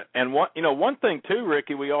 and one thing too,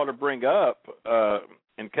 Ricky, we ought to bring up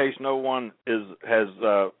in case no one has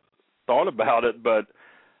thought about it, but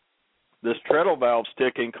this treadle valve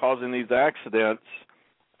sticking causing these accidents.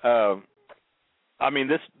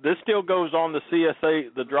 This still goes on the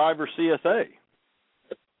CSA, the driver CSA.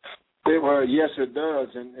 Well, yes, it does,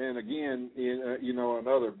 and again,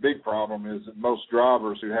 another big problem is that most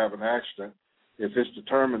drivers who have an accident, if it's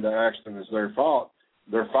determined the accident is their fault,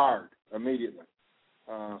 they're fired immediately.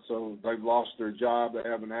 So they've lost their job. They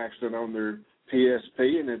have an accident on their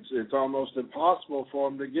PSP, and it's almost impossible for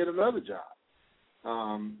them to get another job.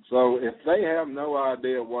 So if they have no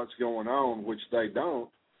idea what's going on, which they don't,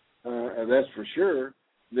 that's for sure,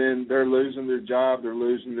 then they're losing their job, they're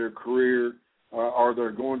losing their career, or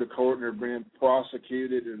they're going to court and they're being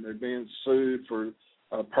prosecuted and they're being sued for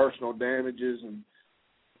personal damages, and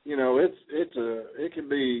it can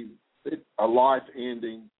be a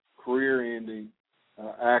life-ending, career-ending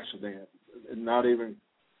accident, and not even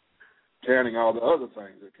counting all the other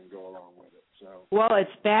things that can go along with it. So, well, it's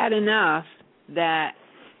bad enough that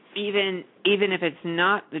even if it's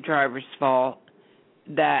not the driver's fault,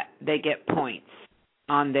 that they get points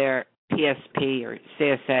on their PSP or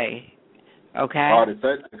CSA. Okay. Right,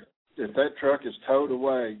 if that truck is towed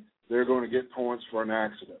away, they're going to get points for an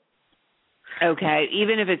accident. Okay,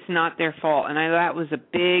 even if it's not their fault. And I know that was a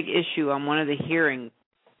big issue on one of the hearings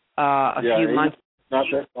a few months ago. Not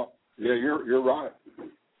their fault. Yeah, you're right.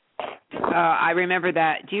 I remember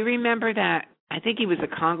that. Do you remember that? I think he was a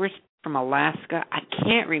congressman from Alaska. I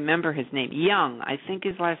can't remember his name. Young. I think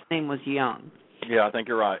his last name was Young. Yeah, I think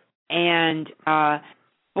you're right. And,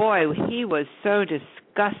 boy, he was so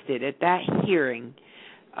disgusted at that hearing,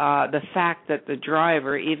 the fact that the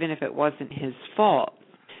driver, even if it wasn't his fault,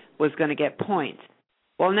 was going to get points.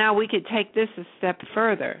 Well, now we could take this a step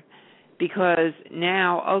further, because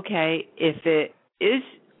now, okay, if it is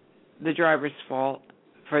the driver's fault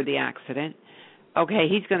for the accident, okay,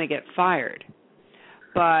 he's going to get fired.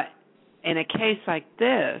 But in a case like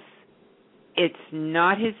this, it's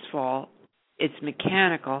not his fault, it's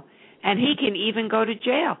mechanical, and he can even go to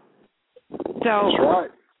jail. So That's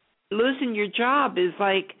right. Losing your job is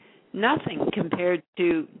like nothing compared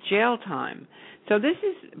to jail time. So this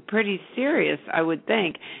is pretty serious, I would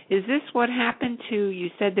think. Is this what happened to, you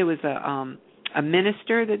said there was a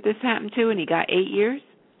minister that this happened to and he got 8 years?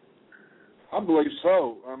 I believe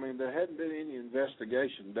so. I mean, there hadn't been any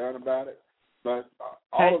investigation done about it, but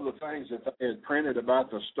all of the things that they had printed about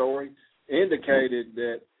the story indicated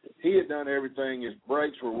that he had done everything. His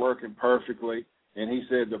brakes were working perfectly, and he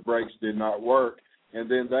said the brakes did not work. And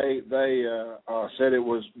then they said it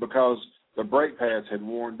was because the brake pads had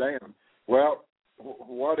worn down. Well,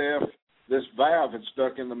 what if this valve had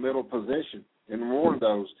stuck in the middle position and worn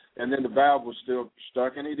those, and then the valve was still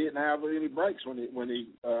stuck, and he didn't have any brakes when he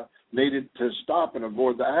needed to stop and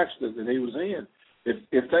avoid the accident that he was in?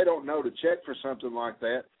 If they don't know to check for something like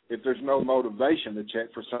that, if there's no motivation to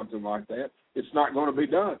check for something like that, it's not going to be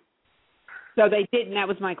done. So they didn't. That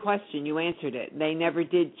was my question. You answered it. They never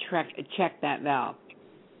did check that valve.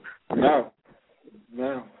 No.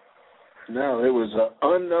 It was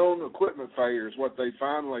unknown equipment failure is what they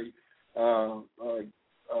finally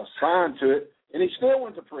assigned to it, and he still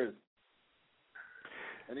went to prison.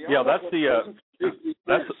 Yeah,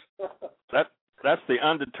 that's the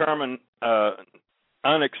undetermined,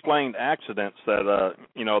 unexplained accidents that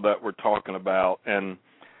that we're talking about, and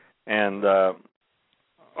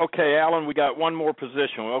okay, Allan, we got one more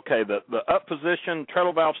position. Okay, the up position,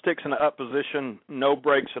 treadle valve sticks in the up position, no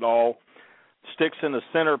brakes at all. Sticks in the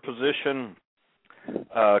center position,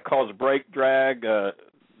 cause brake drag,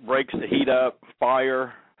 brakes to heat up,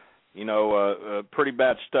 fire, pretty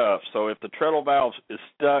bad stuff. So if the treadle valve is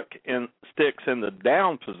sticks in the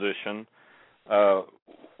down position,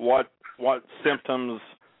 what symptoms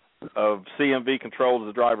of CMV control is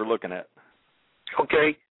the driver looking at?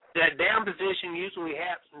 Okay. That down position usually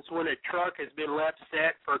happens when a truck has been left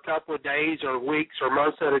set for a couple of days or weeks or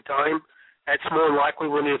months at a time. That's more likely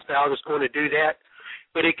when this valve is going to do that.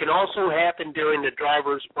 But it can also happen during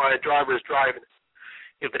while a driver is driving.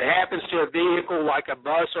 If it happens to a vehicle like a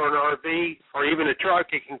bus or an RV or even a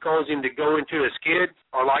truck, it can cause him to go into a skid,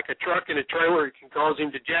 or like a truck and a trailer, it can cause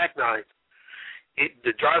him to jackknife.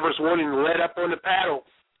 The driver's wanting to let up on the paddle.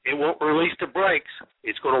 It won't release the brakes.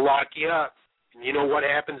 It's going to lock you up. And you know what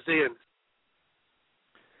happens then.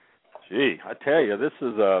 Gee, I tell you, this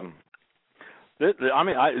is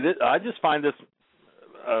I just find this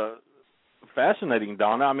fascinating,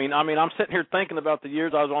 Donna. I mean, I'm sitting here thinking about the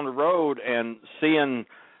years I was on the road and seeing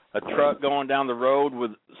a truck going down the road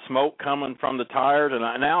with smoke coming from the tires, and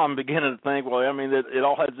now I'm beginning to think, well, I mean, it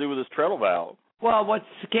all had to do with this treadle valve. Well, what's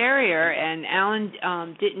scarier, and Allan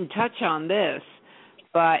didn't touch on this,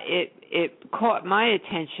 but it caught my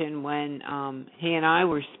attention when he and I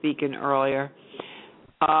were speaking earlier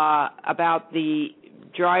about the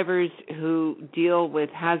drivers who deal with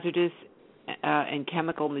hazardous and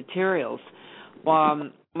chemical materials. Why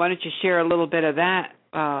don't you share a little bit of that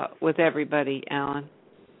with everybody, Allan?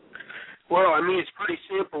 Well, I mean, it's pretty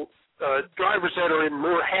simple. Drivers that are in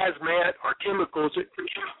more hazmat or chemicals and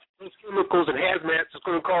hazmats is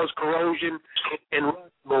going to cause corrosion and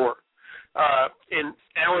rust more. And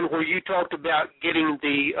Allan, where you talked about getting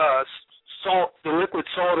the liquid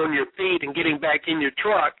salt on your feet and getting back in your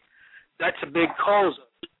truck, that's a big cause.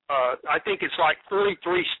 I think it's like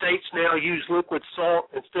 43 states now use liquid salt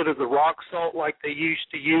instead of the rock salt like they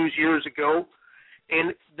used to use years ago.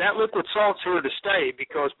 And that liquid salt's here to stay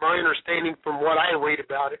because my understanding from what I read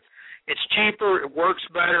about it, it's cheaper, it works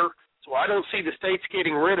better, so I don't see the states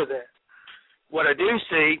getting rid of that. What I do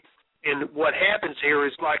see, and what happens here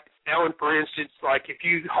is like, Allan, for instance, like if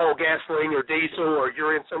you haul gasoline or diesel or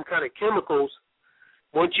you're in some kind of chemicals,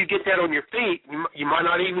 once you get that on your feet, you might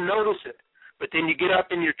not even notice it. But then you get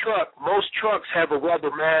up in your truck. Most trucks have a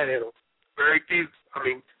rubber mat in them. Very few. I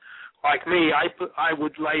mean, like me, I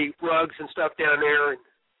would lay rugs and stuff down there,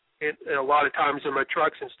 and a lot of times in my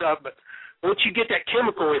trucks and stuff. But once you get that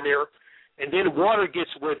chemical in there, and then water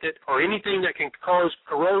gets with it, or anything that can cause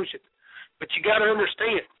corrosion. But you got to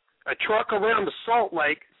understand, a truck around the salt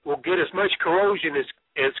lake will get as much corrosion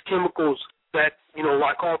as chemicals that,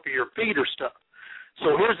 like off of your feet or stuff.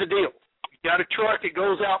 So here's the deal. You got a truck that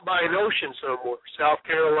goes out by an ocean somewhere, South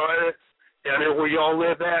Carolina, down there where y'all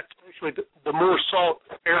live at, especially the more salt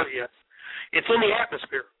area. It's in the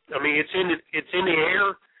atmosphere. I mean, it's in the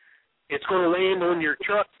air. It's going to land on your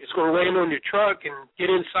truck. It's going to land on your truck and get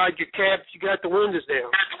inside your cab if you got the windows down.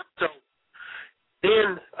 So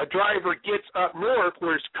then a driver gets up north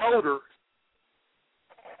where it's colder,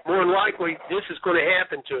 more than likely this is going to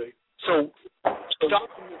happen to him. So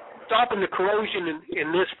stopping the corrosion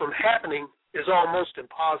in this from happening is almost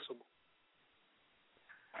impossible.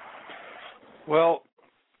 Well,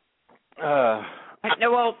 I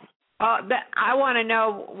want to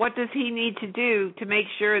know, what does he need to do to make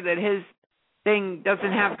sure that his thing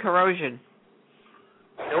doesn't have corrosion?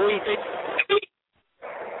 The only thing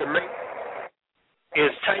to make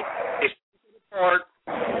is take it apart.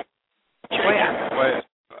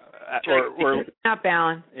 We're up,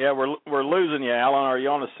 Alan. Yeah, we're losing you, Alan. Are you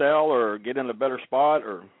on a cell or get in a better spot,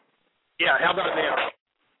 or? Yeah. How about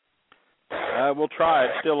now? We'll try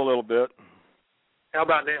it. Still a little bit. How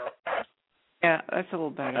about now? Yeah, that's a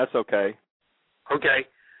little better. That's okay. Okay.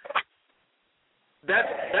 That's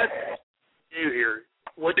do here.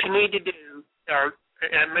 What you need to do, or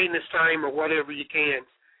at maintenance time or whatever you can,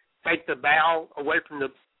 take the valve away from the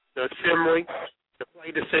assembly, the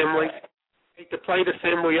plate assembly. Take the plate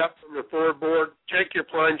assembly up from the floorboard. Check your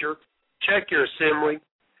plunger. Check your assembly.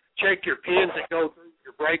 Check your pins that go through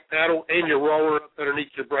your brake pedal and your roller up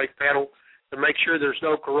underneath your brake pedal to make sure there's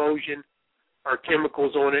no corrosion or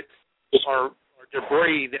chemicals on it or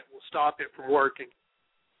debris that will stop it from working.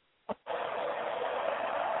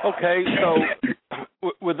 Okay, so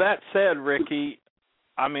with that said, Rickey,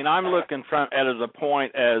 I mean, I'm looking at it as a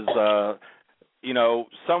point as,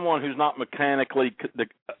 someone who's not mechanically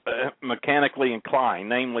inclined,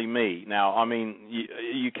 namely me. Now, I mean,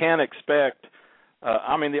 you can't expect,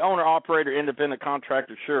 the owner-operator, independent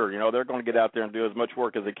contractor, sure, they're going to get out there and do as much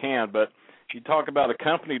work as they can, but you talk about a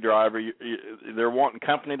company driver, they're wanting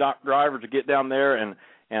company drivers to get down there and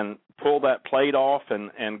pull that plate off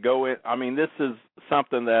and go in. I mean, this is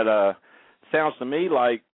something that sounds to me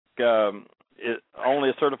like only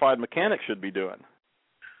a certified mechanic should be doing.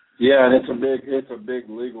 Yeah, and it's a big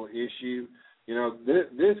legal issue.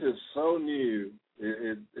 This is so new.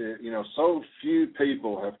 So few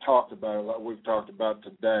people have talked about it like we've talked about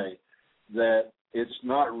today, that it's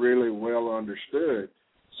not really well understood.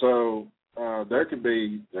 So there could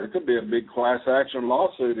be a big class action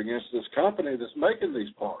lawsuit against this company that's making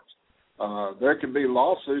these parts. There could be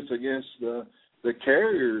lawsuits against the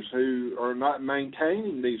carriers who are not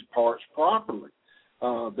maintaining these parts properly.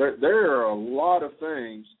 There are a lot of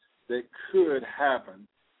things that could happen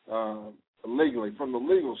legally from the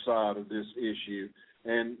legal side of this issue,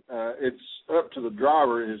 and it's up to the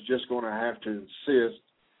driver is just going to have to insist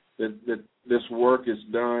that this work is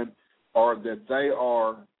done, or that they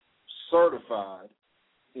are certified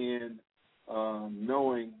in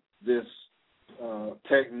knowing this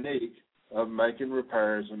technique of making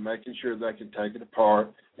repairs and making sure they can take it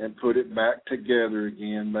apart and put it back together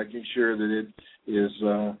again, making sure that it is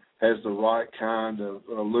has the right kind of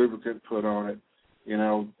lubricant put on it,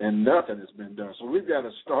 and nothing has been done. So we've got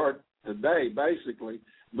to start today, basically,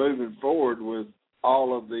 moving forward with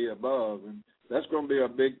all of the above, and that's going to be a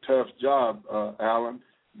big, tough job, Alan.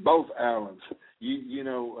 Both Allans.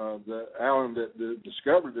 The Allan that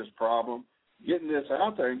discovered this problem, getting this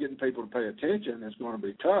out there and getting people to pay attention is going to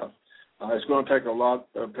be tough. It's going to take a lot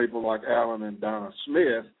of people like Allan and Donna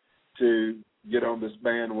Smith to get on this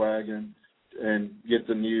bandwagon and get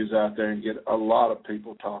the news out there and get a lot of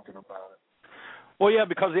people talking about it. Well, yeah,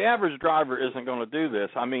 because the average driver isn't going to do this.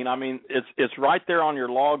 I mean, it's right there on your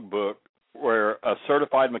logbook where a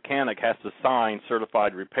certified mechanic has to sign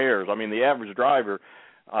certified repairs. I mean, the average driver,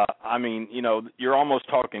 you're almost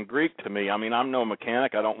talking Greek to me. I mean, I'm no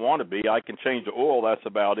mechanic. I don't want to be. I can change the oil. That's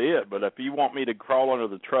about it. But if you want me to crawl under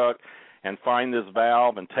the truck and find this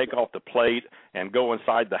valve and take off the plate and go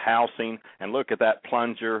inside the housing and look at that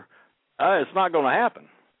plunger, it's not going to happen.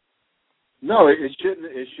 No, it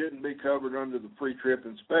shouldn't be covered under the pre-trip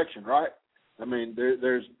inspection, right? I mean,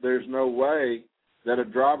 there's no way that a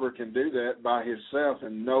driver can do that by himself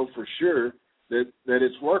and know for sure that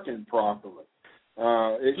it's working properly.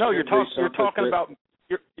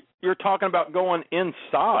 You're talking about going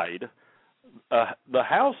inside the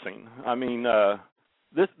housing. I mean,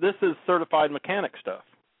 this is certified mechanic stuff.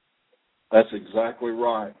 That's exactly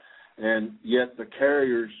right, and yet the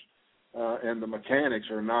carriers and the mechanics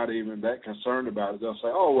are not even that concerned about it. They'll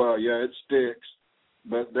say, "Oh well, yeah, it sticks,"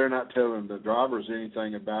 but they're not telling the drivers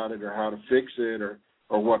anything about it or how to fix it or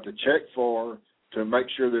what to check for to make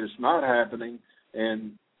sure that it's not happening.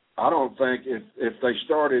 And I don't think if they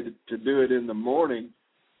started to do it in the morning,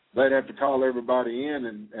 they'd have to call everybody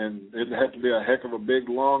in, and it'd have to be a heck of a big,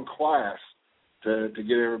 long class to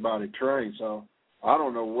get everybody trained. So I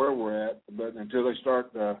don't know where we're at, but until they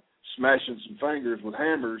start smashing some fingers with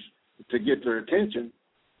hammers to get their attention,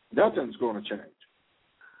 nothing's going to change.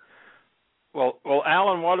 Well,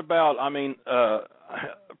 Allan, what about? I mean,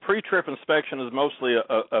 pre-trip inspection is mostly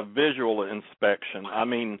a visual inspection. I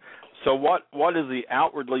mean, so what is the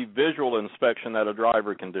outwardly visual inspection that a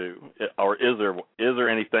driver can do, or is there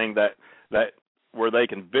anything that where they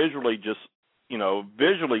can visually just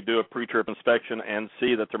visually do a pre-trip inspection and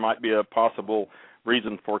see that there might be a possible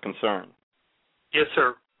reason for concern? Yes,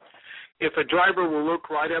 sir. If a driver will look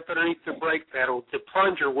right up underneath the brake pedal, the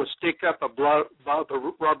plunger will stick up above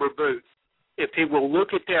the rubber boot. If he will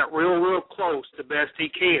look at that real close the best he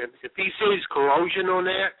can, if he sees corrosion on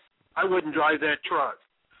that, I wouldn't drive that truck.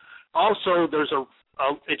 Also, there's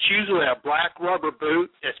it's usually a black rubber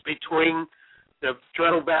boot that's between the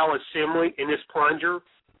treadle valve assembly and this plunger.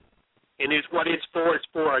 And what it's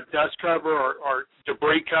for a dust cover or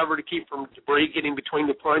debris cover to keep from debris getting between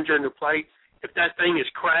the plunger and the plate. If that thing is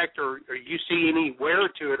cracked or you see any wear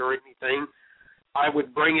to it or anything, I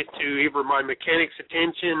would bring it to either my mechanic's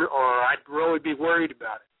attention or I'd really be worried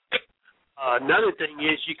about it. Another thing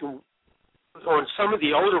is you can, on some of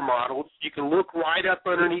the older models, you can look right up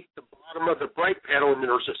underneath the bottom of the brake pedal and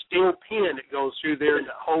there's a steel pin that goes through there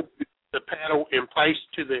to hold the pedal in place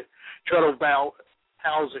to the treadle valve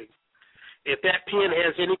housing. If that pin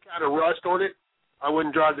has any kind of rust on it, I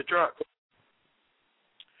wouldn't drive the truck.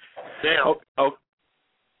 Now,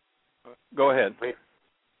 go ahead.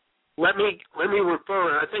 Let me refer,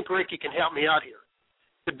 and I think Ricky can help me out here.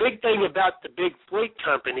 The big thing about the big fleet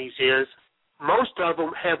companies is most of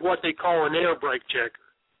them have what they call an air brake checker.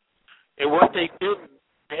 And what they do,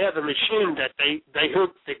 they have a machine that they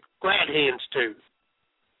hook the glad hands to.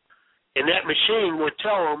 And that machine would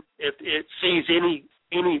tell them if it sees any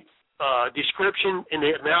description in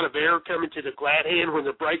the amount of air coming to the glad hand when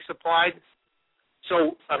the brake's applied.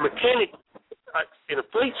 So a mechanic in a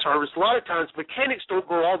fleet service, a lot of times mechanics don't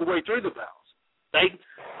go all the way through the valves.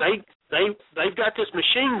 They've got this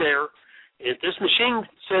machine there. If this machine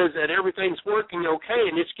says that everything's working okay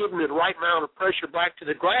and it's giving the right amount of pressure back to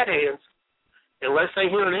the glad hands, unless they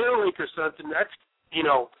hear an air leak or something, that's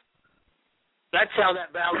how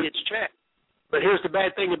that valve gets checked. But here's the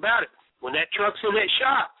bad thing about it. When that truck's in that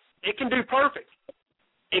shop, it can do perfect.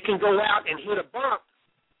 It can go out and hit a bump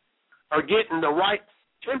or get in the right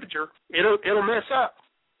temperature, it'll mess up.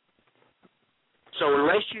 So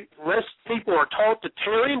unless people are taught to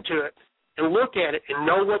tear into it and look at it and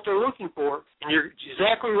know what they're looking for, and you're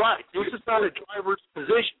exactly right, this is not a driver's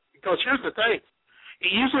position. Because here's the thing.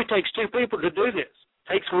 It usually takes two people to do this.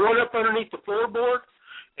 It takes one up underneath the floorboard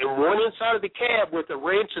and one inside of the cab with a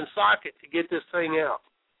wrench and socket to get this thing out.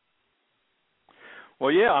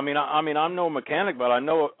 Well, yeah, I mean, I'm no mechanic, but I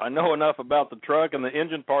know enough about the truck and the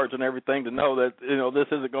engine parts and everything to know that this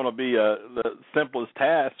isn't going to be the simplest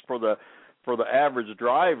task for the average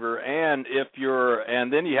driver. And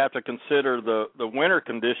then you have to consider the winter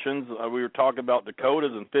conditions. We were talking about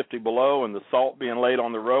Dakotas and 50 below, and the salt being laid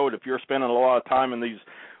on the road. If you're spending a lot of time in these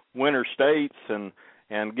winter states and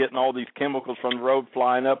getting all these chemicals from the road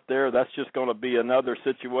flying up there, that's just going to be another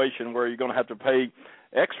situation where you're going to have to pay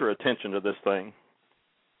extra attention to this thing.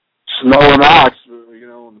 Snow and ice,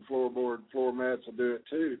 on the floor mats will do it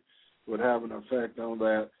too, would have an effect on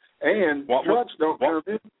that. And trucks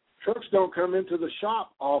don't come into the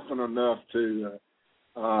shop often enough to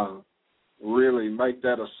really make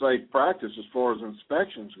that a safe practice as far as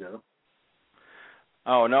inspections go.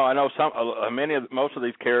 Oh no, I know most of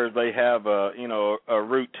these carriers, they have a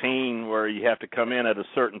routine where you have to come in at a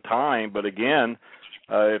certain time. But again,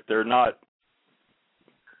 if they're not,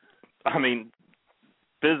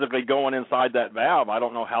 physically going inside that valve, I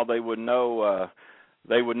don't know how they would know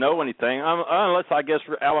anything, unless, I guess,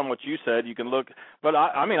 Allan, what you said, you can look. But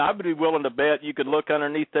I would be willing to bet you could look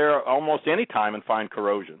underneath there almost any time and find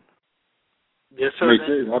corrosion. Yes, sir. Me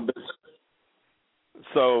too.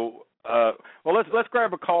 So, let's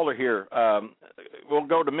grab a caller here. We'll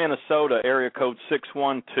go to Minnesota, area code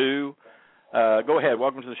 612. Go ahead.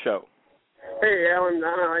 Welcome to the show. Hey, Allan,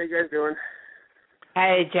 Donna, how you guys doing?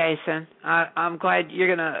 Hey, Jason. I'm glad you're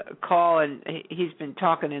going to call, and he's been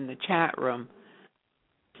talking in the chat room.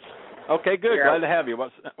 Okay, good. Yeah. Glad to have you.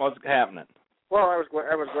 What's happening? Well, I was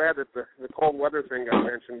glad that the cold weather thing got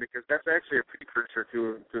mentioned, because that's actually a precursor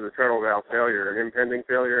to the treadle valve failure, an impending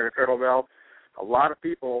failure in a treadle valve. A lot of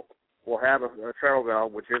people will have a treadle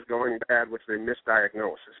valve which is going bad, which they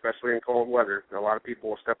misdiagnose, especially in cold weather. A lot of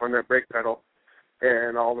people will step on that brake pedal,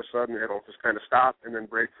 and all of a sudden it'll just kind of stop and then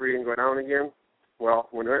break free and go down again. Well,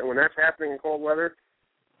 when that's happening in cold weather,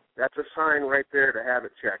 that's a sign right there to have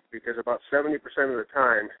it checked, because about 70% of the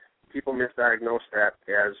time, people misdiagnose that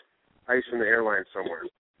as ice in the airline somewhere.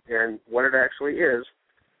 And what it actually is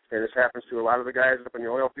And this happens to a lot of the guys up in the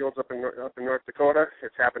oil fields up in North Dakota.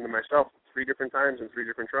 It's happened to myself 3 different times in 3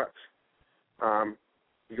 different trucks.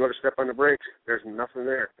 You go to step on the brakes, there's nothing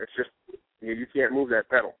there. It's just you can't move that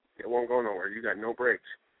pedal. It won't go nowhere. You got no brakes.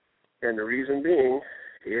 And the reason being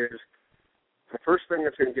is the first thing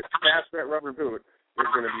that's going to get past that rubber boot is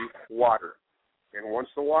going to be water. And once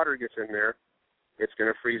the water gets in there, it's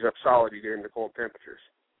going to freeze up solid. You get into cold temperatures.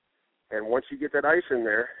 And once you get that ice in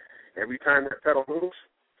there, every time that pedal moves,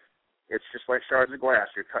 it's just like shards of glass.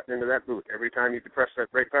 You're cutting into that boot. Every time you depress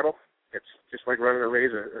that brake pedal, it's just like running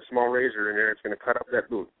a small razor in there. It's going to cut up that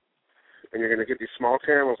boot. And you're going to get these small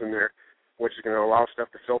channels in there, which is going to allow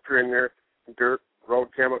stuff to filter in there, dirt, road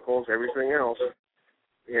chemicals, everything else.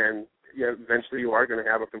 And eventually you are going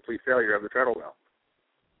to have a complete failure of the treadle valve.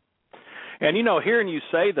 And, hearing you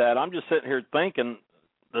say that, I'm just sitting here thinking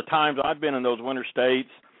the times I've been in those winter states,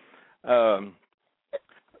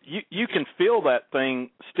 you can feel that thing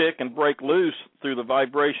stick and break loose through the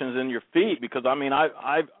vibrations in your feet because,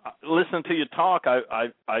 I've listened to you talk.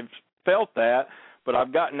 I've felt that, but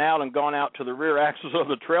I've gotten out and gone out to the rear axles of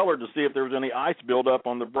the trailer to see if there was any ice buildup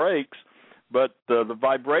on the brakes. But the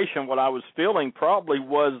vibration, what I was feeling probably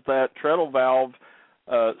was that treadle valve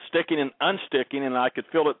sticking and unsticking, and I could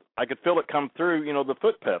feel it. I could feel it come through, the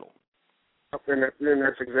foot pedal. And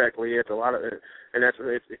that's exactly it. A lot of it, and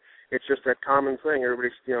it's just that common thing. Everybody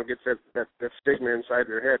gets that stigma inside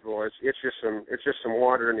their head. Well, it's just some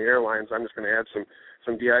water in the airlines. I'm just going to add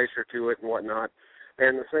some de-icer to it and whatnot.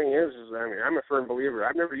 And the thing is I'm a firm believer.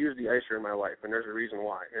 I've never used de-icer in my life, and there's a reason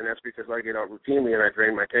why. And that's because I get out routinely and I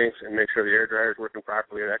drain my tanks and make sure the air dryer's working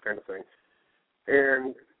properly, that kind of thing.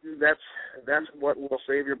 And that's what will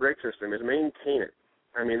save your brake system is maintain it.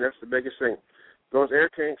 That's the biggest thing. Those air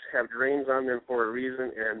tanks have drains on them for a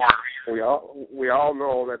reason, and we all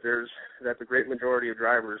know that the great majority of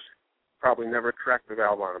drivers probably never crack the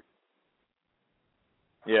valve on them.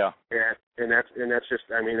 Yeah. And that's just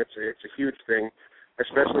it's a huge thing,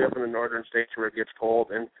 especially up in the northern states where it gets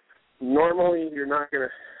cold. And normally it's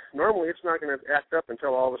not gonna act up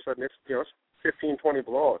until all of a sudden it's 15, 20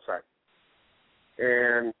 below outside,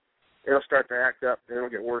 and it'll start to act up, and it'll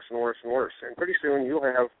get worse and worse and worse. And pretty soon you'll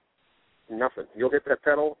have nothing. You'll hit that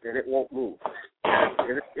pedal, and it won't move.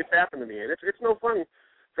 And it's happened to me, and it's no fun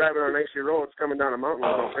driving on icy roads coming down a mountain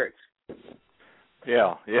with no brakes.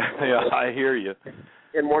 Yeah, I hear you.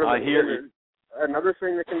 And another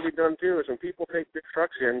thing that can be done, too, is when people take big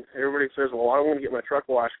trucks in, everybody says, well, I want to get my truck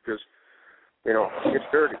washed because, it's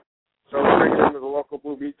dirty. So they bring it into the local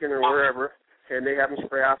Blue Beacon or wherever, and they have them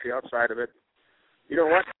spray off the outside of it. You know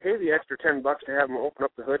what? Pay the extra $10 to have them open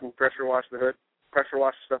up the hood and pressure wash the hood, pressure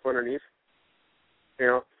wash the stuff underneath.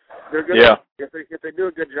 They're gonna if they do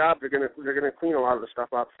a good job, they're gonna clean a lot of the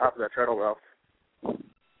stuff off of that treadle valve.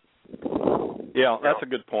 Yeah, that's a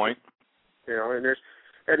good point. And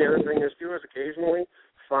the other thing is too is occasionally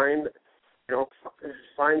find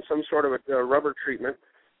some sort of a rubber treatment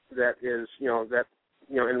that is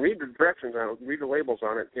and read the directions on it, read the labels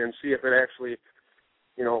on it, and see if it actually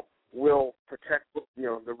will protect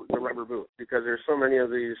the rubber boot, because there's so many of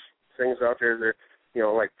these things out there that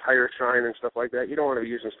like tire shine and stuff like that. You don't want to be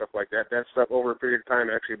using stuff like that. That stuff over a period of time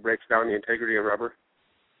actually breaks down the integrity of rubber.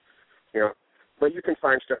 But you can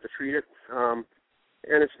find stuff to treat it. And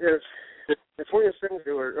it's one of those things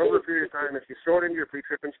where over a period of time, if you throw it into your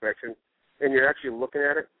pre-trip inspection and you're actually looking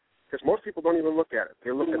at it, because most people don't even look at it.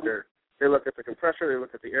 They look at the compressor, they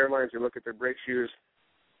look at the air lines, they look at their brake shoes.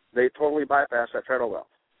 They totally bypass that treadle valve.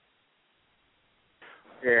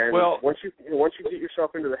 And once you get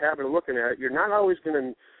yourself into the habit of looking at it, you're not always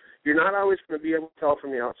going to be able to tell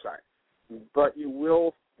from the outside, but you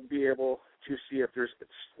will be able to see if there's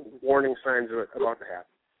warning signs of it about to happen.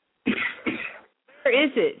 Where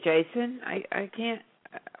is it, Jason? I can't.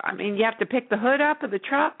 You have to pick the hood up of the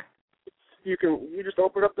truck. You just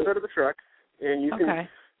open up the hood of the truck, and you can.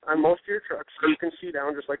 On most of your trucks, you can see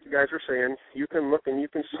down, just like you guys were saying. You can look and you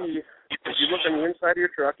can see. If you look on the inside of your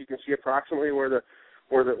truck, you can see approximately where the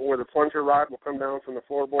plunger rod will come down from the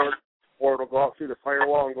floorboard, or it'll go out through the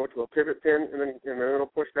firewall and go to a pivot pin, and then it'll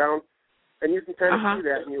push down. And you can kind of see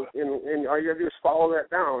that, and all you have to do is follow that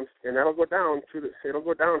down, and that'll go down to the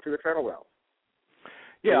treadle valve.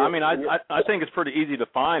 Yeah, I think it's pretty easy to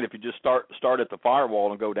find if you just start at the firewall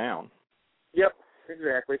and go down. Yep,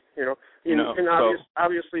 exactly.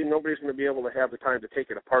 Obviously nobody's going to be able to have the time to take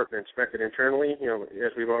it apart and inspect it internally.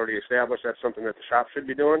 As we've already established, that's something that the shop should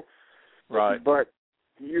be doing. Right. But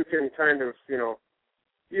you can kind of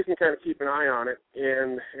keep an eye on it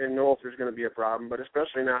and know if there's going to be a problem. But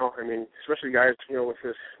especially now, especially guys,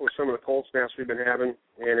 with some of the cold snaps we've been having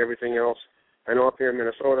and everything else. I know up here in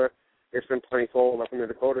Minnesota, it's been plenty cold. Up in the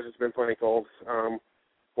Dakotas, it's been plenty cold.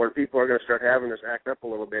 Where people are going to start having this act up a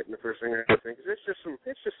little bit, and the first thing I think is it's just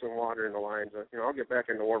some water in the lines. I'll get back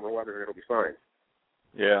into warmer weather and it'll be fine.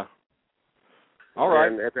 Yeah. All right.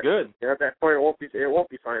 Good. At that point, it won't be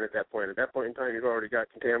fine. At that point in time, you've already got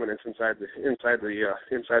contaminants inside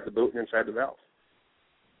the boot and inside the valve.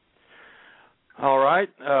 All right.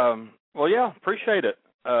 Well, yeah, appreciate it.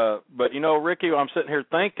 But Rickey, I'm sitting here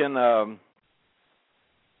thinking, I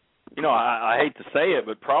hate to say it,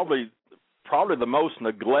 but probably the most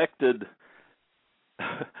neglected,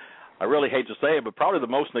 I really hate to say it, but probably the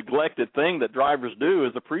most neglected thing that drivers do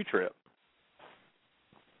is the pre-trip.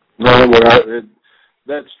 Well,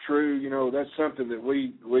 that's true. That's something that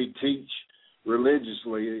we teach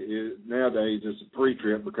religiously nowadays is a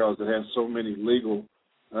pre-trip, because it has so many legal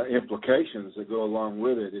implications that go along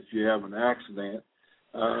with it if you have an accident.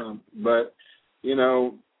 But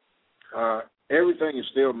everything is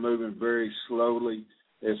still moving very slowly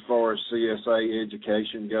as far as CSA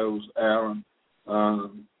education goes, Allan.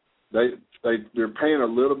 They're paying a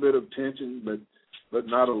little bit of attention, but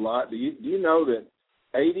not a lot. Do you know that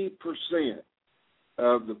 80%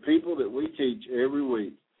 of the people that we teach every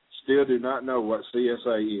week still do not know what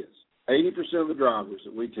CSA is? 80% of the drivers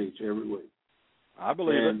that we teach every week. I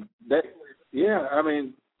believe it. That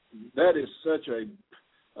is such a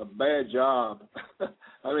bad job.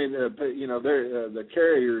 The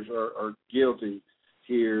carriers are guilty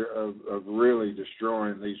here of really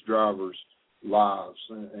destroying these drivers' lives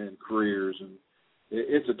and careers, and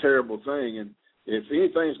it's a terrible thing. And if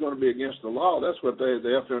anything's going to be against the law, that's what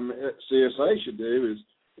the FMCSA should do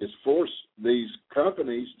is force these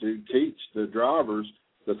companies to teach the drivers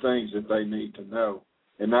the things that they need to know,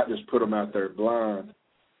 and not just put them out there blind.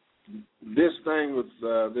 This thing with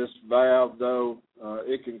this valve, though,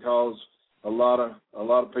 it can cause a lot of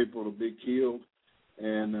people to be killed,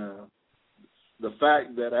 and the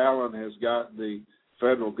fact that Allan has got the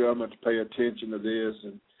federal government to pay attention to this,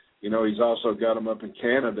 and he's also got them up in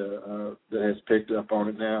Canada that has picked up on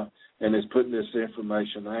it now and is putting this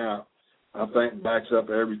information out, I think backs up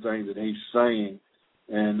everything that he's saying,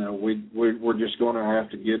 and we're just going to have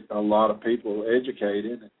to get a lot of people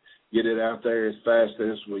educated, get it out there as fast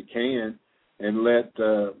as we can, and let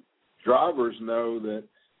drivers know that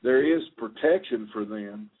there is protection for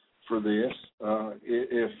them for this.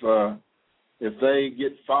 If they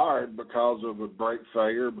get fired because of a brake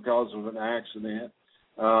failure, because of an accident,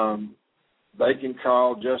 they can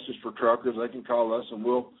call Justice for Truckers. They can call us, and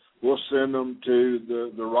we'll send them to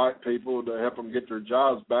the right people to help them get their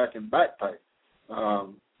jobs back and back pay,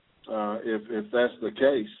 if that's the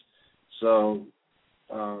case. So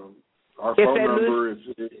our phone number is.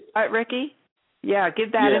 All right, Rickey. Yeah,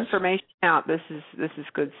 give that information out. This is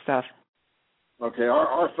good stuff. Okay,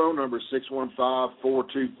 our phone number is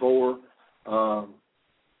 615-424.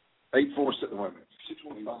 847. Wait a minute.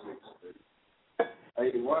 615.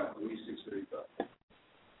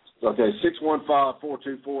 Okay,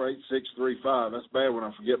 615-424-8635. That's bad when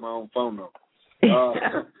I forget my own phone number.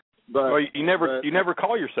 But you never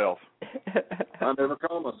call yourself. I never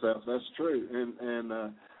call myself. That's true. And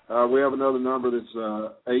we have another number that's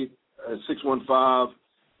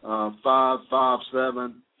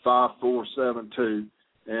 615-557-5472.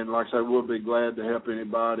 And like I said, we'll be glad to help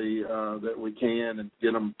anybody that we can and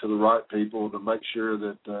get them to the right people to make sure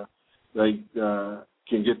that they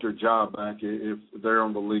can get their job back if they're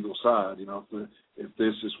on the legal side, if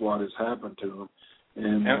this is what has happened to them.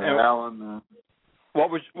 And Allan,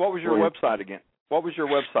 what was your website again? What was your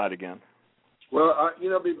website again? Well,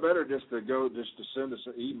 it'd be better just to send us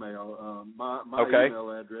an email. My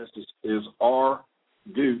email address is rgooch,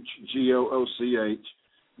 Gooch,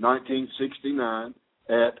 1969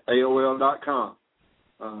 at AOL.com.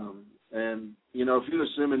 And, if you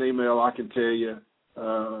just send me an email, I can tell you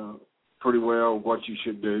pretty well what you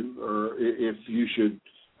should do, or if you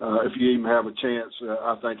even have a chance,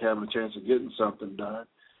 I think having a chance of getting something done.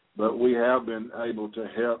 But we have been able to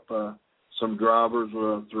help some drivers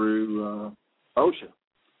through OSHA.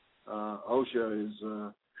 OSHA is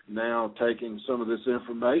now taking some of this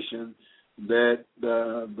information that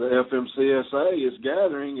the FMCSA is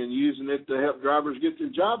gathering and using it to help drivers get their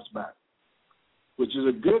jobs back, which is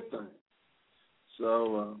a good thing.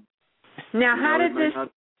 So now, how did this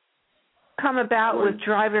come about with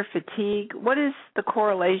driver fatigue? What is the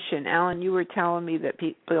correlation, Allan? You were telling me that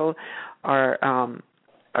people are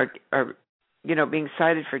being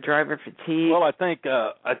cited for driver fatigue. Well, I think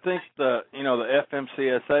the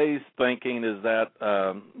FMCSA's thinking is that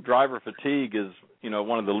driver fatigue is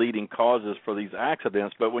one of the leading causes for these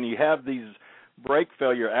accidents. But when you have these brake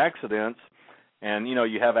failure accidents, and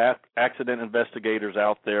you have accident investigators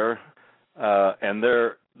out there and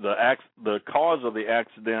the cause of the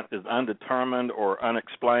accident is undetermined or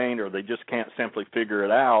unexplained, or they just can't simply figure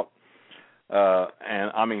it out.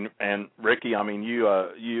 And Rickey,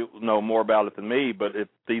 you know more about it than me, but if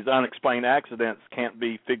these unexplained accidents can't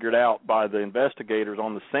be figured out by the investigators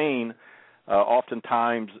on the scene,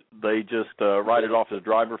 oftentimes they just write it off as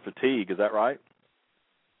driver fatigue. Is that right?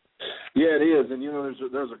 Yeah, it is, and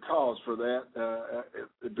there's a cause for that.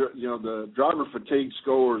 The driver fatigue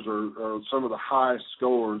scores are some of the highest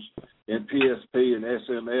scores in PSP and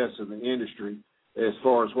SMS in the industry as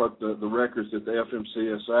far as what the records that the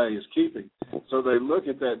FMCSA is keeping. So they look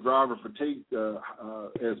at that driver fatigue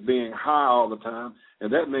as being high all the time,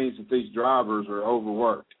 and that means that these drivers are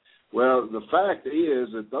overworked. Well, the fact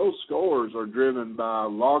is that those scores are driven by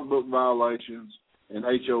logbook violations and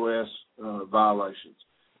HOS violations,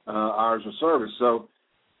 hours of service. So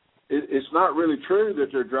it's not really true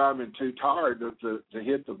that they're driving too tired to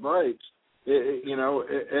hit the brakes,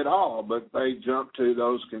 at all, but they jump to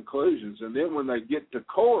those conclusions. And then when they get to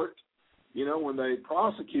court, when they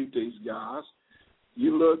prosecute these guys,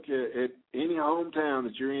 you look at any hometown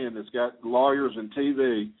that you're in that's got lawyers and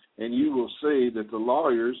TV, and you will see that the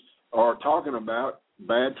lawyers are talking about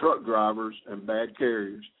bad truck drivers and bad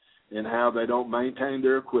carriers and how they don't maintain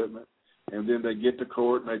their equipment. And then they get to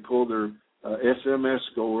court and they pull their SMS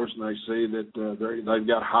scores and they see that they've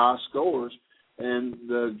got high scores. And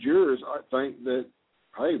the jurors think that,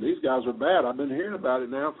 hey, these guys are bad. I've been hearing about it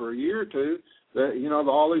now for a year or two, that,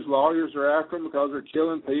 all these lawyers are after them because they're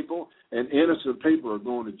killing people, and innocent people are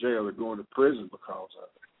going to jail. They're going to prison because of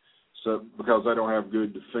it, so because they don't have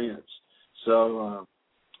good defense. So,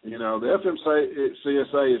 the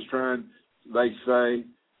FMCSA is trying, they say,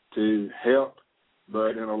 to help,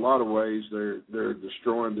 but in a lot of ways they're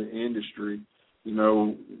destroying the industry.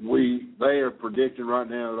 They are predicting right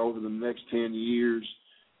now that over the next 10 years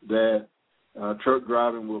that truck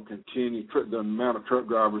driving will continue, the amount of truck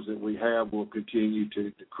drivers that we have will continue to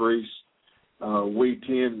decrease. We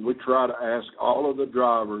try to ask all of the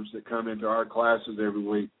drivers that come into our classes every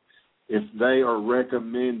week if they are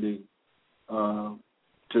recommending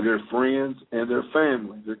to their friends and their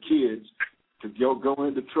family, their kids, to go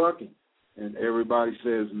into trucking. And everybody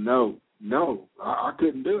says, no, I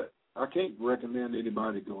couldn't do it. I can't recommend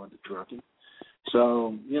anybody go into trucking.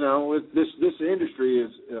 So, this industry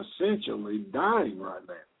is essentially dying right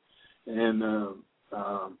now. And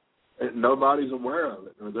nobody's aware of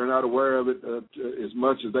it, or they're not aware of it as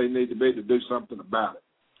much as they need to be to do something about it.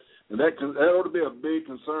 And that ought to be a big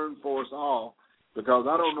concern for us all, because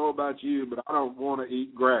I don't know about you, but I don't want to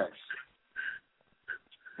eat grass.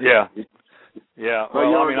 Yeah. Yeah.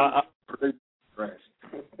 Well, grass.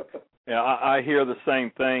 Yeah, I hear the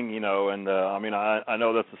same thing, and I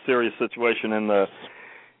know that's a serious situation in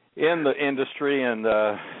the industry, and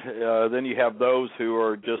then you have those who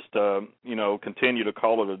are just continue to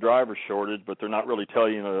call it a driver shortage, but they're not really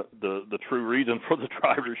telling you the true reason for the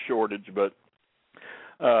driver shortage. But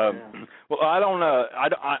well, I don't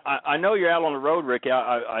I know you're out on the road, Rickey.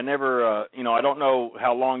 I never I don't know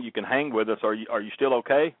how long you can hang with us. Are you still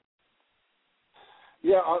okay?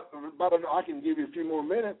 Yeah, I can give you a few more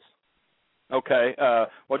minutes. Okay.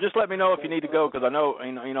 Well, just let me know if you need to go, because I know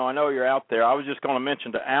I know you're out there. I was just going to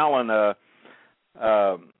mention to Allan,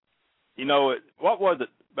 what was it,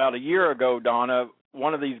 about a year ago, Donna?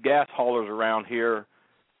 One of these gas haulers around here,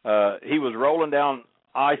 he was rolling down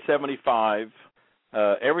I-75.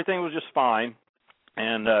 Everything was just fine,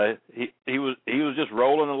 and he was just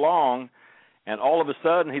rolling along, and all of a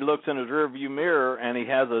sudden he looks in his rearview mirror and he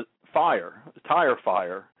has a tire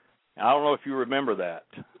fire. I don't know if you remember that.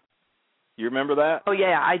 You remember that? Oh,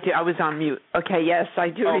 yeah, I do. I was on mute. Okay, yes, I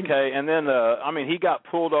do. Okay, and then, he got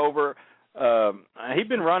pulled over. He'd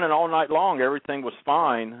been running all night long. Everything was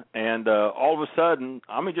fine. And all of a sudden,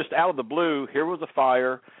 just out of the blue, here was a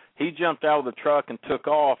fire. He jumped out of the truck and took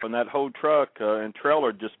off, and that whole truck and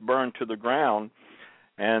trailer just burned to the ground.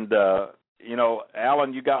 And,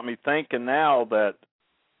 Allan, you got me thinking now that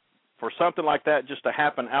for something like that just to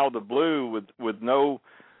happen out of the blue with no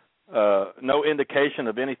indication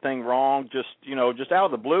of anything wrong, just out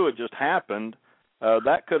of the blue, it just happened.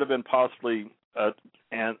 That could have been possibly a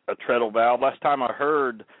treadle valve. Last time I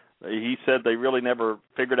heard, he said they really never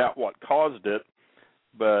figured out what caused it,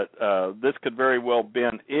 but this could very well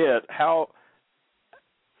been it. How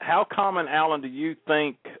common, Allan, do you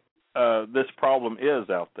think this problem is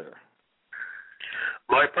out there?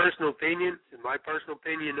 My personal opinion, and my personal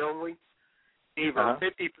opinion only, either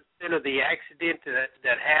 50% of the accident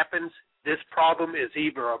that happens, this problem is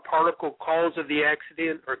either a particle cause of the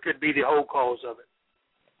accident or it could be the whole cause of it.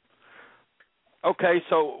 Okay,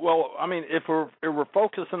 so if we're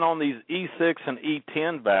focusing on these E6 and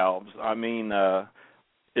E10 valves,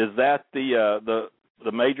 is that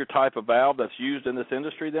the major type of valve that's used in this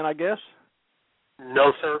industry? Then I guess.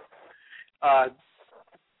 No, sir.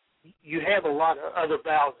 You have a lot of other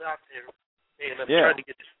valves out there, and I'm trying to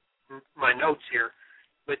get my notes here.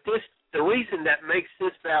 But the reason that makes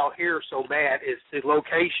this valve here so bad is the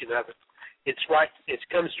location of it. It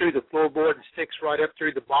comes through the floorboard and sticks right up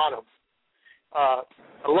through the bottom.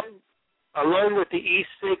 Along with the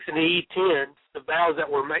E6 and the E10, the valves that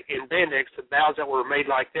were made in Bendix, the valves that were made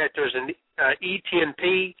like that, there's an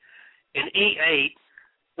E10P and E8,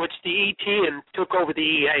 which the E10 took over the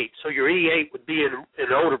E8. So your E8 would be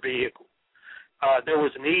an older vehicle. There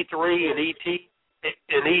was an E3, an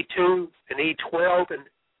E2, an E12, and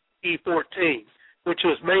E14, which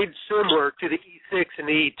was made similar to the E6 and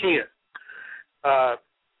the E10.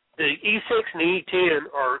 The E6 and the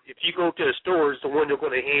E10 are, if you go to the store, is the one they're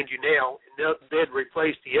going to hand you now, and they'd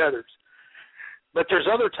replace the others. But there's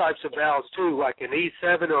other types of valves, too, like an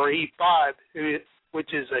E7 or E5,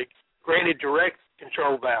 which is a granted direct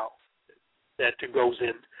control valve that goes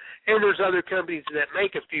in. And there's other companies that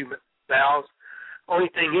make a few valves. Only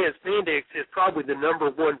thing is, Bendix is probably the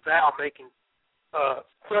number one valve making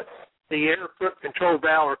the air foot control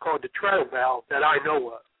valve, or called the treadle valve, that I know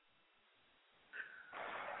of.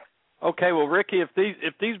 Okay, well, Ricky, if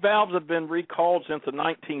these valves have been recalled since the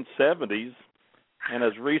 1970s, and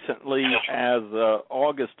as recently as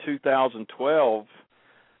August 2012,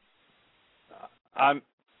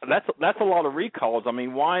 that's a lot of recalls. I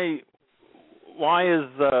mean, why is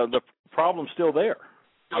the problem still there?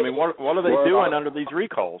 I mean, what are they doing under these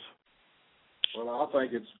recalls? Well, I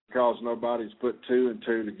think it's because nobody's put two and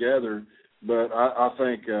two together. But I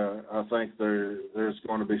think there's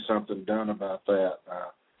going to be something done about that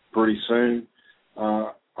pretty soon.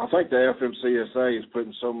 I think the FMCSA is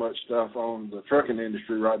putting so much stuff on the trucking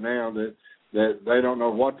industry right now that they don't know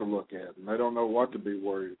what to look at, and they don't know what to be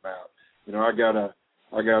worried about. You know, I got a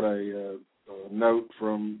note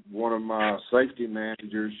from one of my safety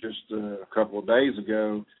managers just a couple of days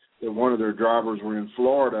ago that one of their drivers were in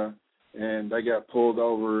Florida, and they got pulled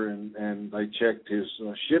over and they checked his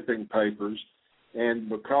shipping papers, and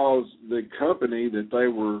because the company that they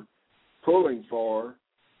were pulling for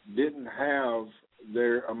didn't have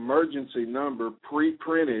their emergency number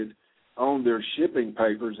pre-printed on their shipping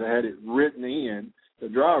papers, they had it written in, the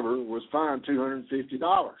driver was fined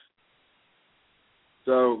 $250.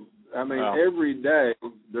 So, I mean, wow. Every day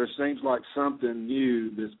there seems like something new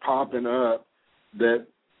that's popping up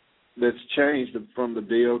that's changed from the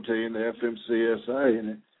DOT and the FMCSA,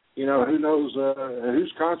 and you know, who knows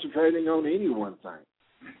who's concentrating on any one thing.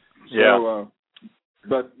 Yeah. So,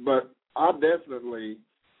 but I definitely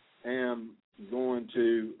am going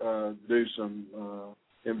to do some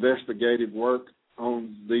investigative work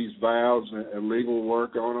on these valves and legal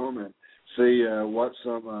work on them, and see what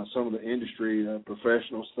some of the industry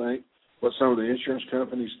professionals think, what some of the insurance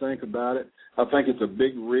companies think about it. I think it's a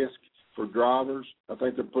big risk for drivers. I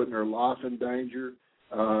think they're putting their life in danger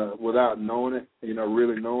without knowing it, you know,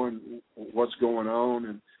 really knowing what's going on,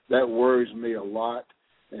 and that worries me a lot.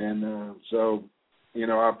 And so, you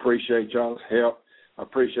know, I appreciate y'all's help. I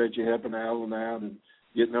appreciate you helping Allan out and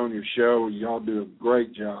getting on your show. Y'all do a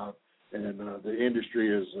great job, and the industry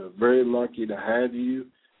is very lucky to have you.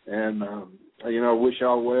 And you know, wish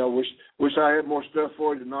y'all well. Wish I had more stuff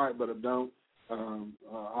for you tonight, but I don't.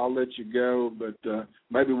 I'll let you go, but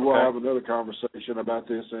maybe we'll have another conversation about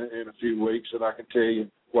this in a few weeks, and I can tell you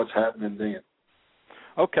what's happening then.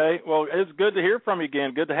 Okay. Well, it's good to hear from you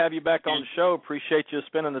again. Good to have you back on the show. Appreciate you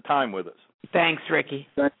spending the time with us. Thanks, Ricky.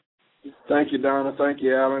 Thank you, Donna. Thank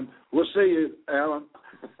you, Allan. We'll see you, Allan.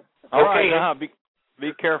 All right.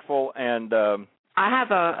 Be careful. And I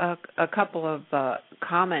have a couple of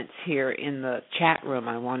comments here in the chat room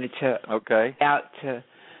I wanted to out to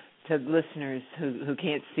listeners who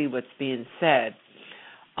can't see what's being said.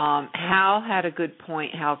 Hal had a good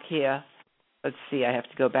point, Hal Kia. Let's see, I have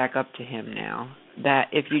to go back up to him now. That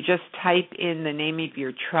if you just type in the name of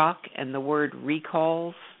your truck and the word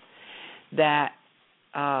recalls, that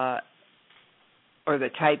or the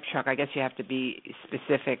type truck, I guess you have to be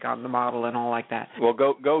specific on the model and all like that. Well,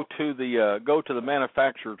 go to the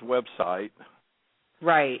manufacturer's website.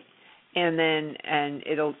 Right. And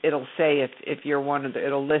it'll say if you're one of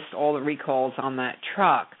it'll list all the recalls on that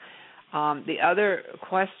truck. The other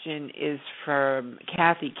question is from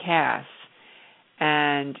Kathy Cass,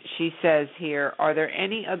 and she says here, are there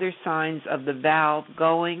any other signs of the valve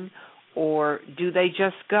going, or do they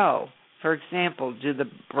just go? For example, do the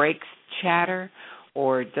brakes chatter,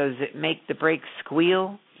 or does it make the brakes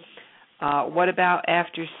squeal? What about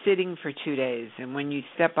after sitting for 2 days and when you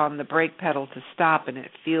step on the brake pedal to stop and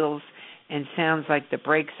it feels and sounds like the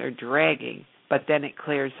brakes are dragging, but then it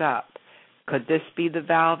clears up? Could this be the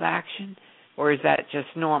valve action, or is that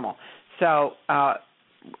just normal? So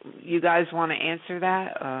you guys want to answer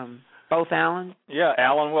that? Both Allan? Yeah,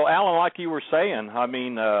 Allan. Well, Allan, like you were saying, I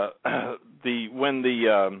mean, if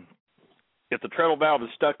the treadle valve is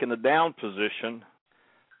stuck in the down position,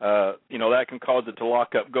 that can cause it to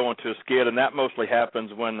lock up, go into a skid, and that mostly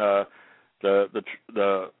happens when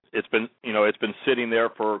it's been sitting there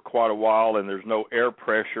for quite a while and there's no air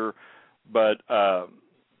pressure. But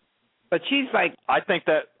she's like, I think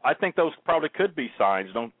those probably could be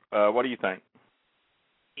signs. What do you think?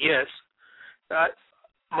 Yes.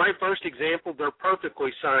 My first example, they're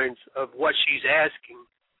perfectly signs of what she's asking.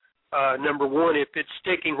 Number one, if it's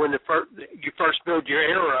sticking when you first build your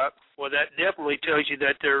air up, well, that definitely tells you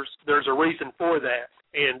that there's a reason for that.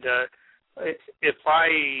 And if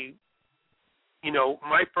my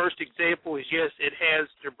first example is, yes, it has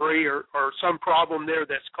debris or some problem there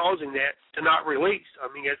that's causing that to not release. I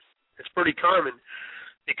mean, it's pretty common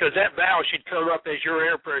because that valve should come up as your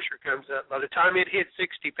air pressure comes up. By the time it hits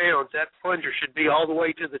 60 pounds, that plunger should be all the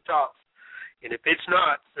way to the top. And if it's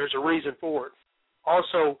not, there's a reason for it.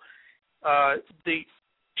 Also,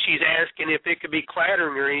 she's asking if it could be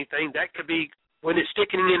clattering or anything. That could be when it's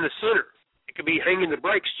sticking in the center. It could be hanging the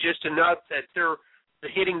brakes just enough that they're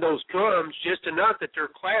hitting those drums just enough that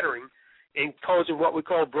they're clattering and causing what we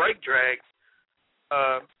call brake drag.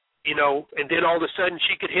 And then all of a sudden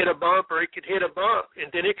she could hit a bump or it could hit a bump,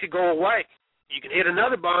 and then it could go away. You can hit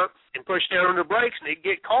another bump and push down on the brakes, and it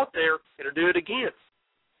get caught there, and it'll do it again.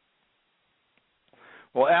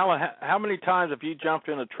 Well, Allan, how many times have you jumped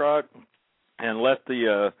in a truck and let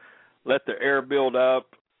the air build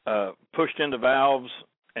up, pushed into valves,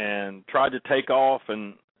 and tried to take off,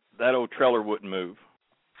 and that old trailer wouldn't move?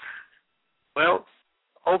 Well,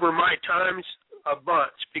 over my times, a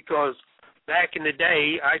bunch, because back in the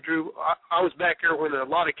day, I was back there when a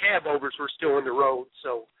lot of cab overs were still on the road.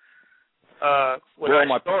 So,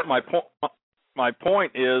 my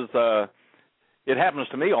point is, it happens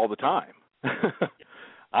to me all the time.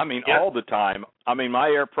 I mean, yep. All the time. I mean, my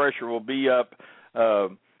air pressure will be up,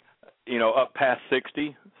 up past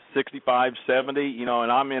 60, 65, 70,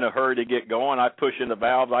 and I'm in a hurry to get going. I push in the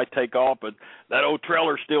valves, I take off, but that old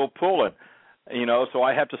trailer's still pulling, so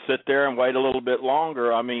I have to sit there and wait a little bit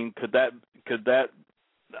longer. I mean, could that,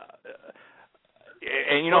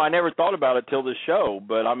 I never thought about it till this show,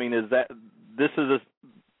 but I mean, that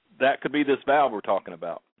could be this valve we're talking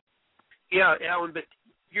about. Yeah, Allan, but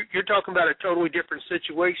you're talking about a totally different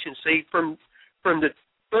situation. See, from the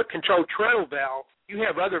foot control treadle valve, you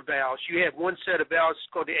have other valves. You have one set of valves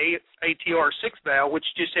called the ATR6 valve, which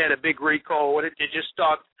just had a big recall on it. It just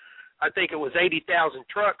stopped, I think it was 80,000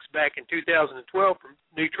 trucks back in 2012 from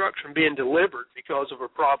new trucks from being delivered because of a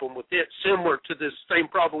problem with it, similar to this same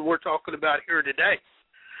problem we're talking about here today.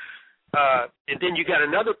 And then you got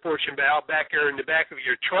another portion valve back there in the back of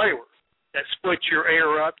your trailer that splits your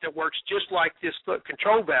air up, that works just like this foot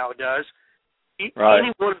control valve does. Right.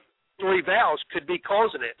 Any one of the three valves could be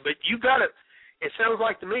causing it. But you got to, it sounds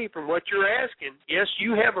like to me from what you're asking, yes,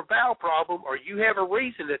 you have a valve problem or you have a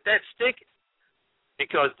reason that's sticking.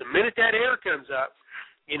 Because the minute that air comes up,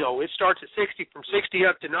 it starts at 60, from 60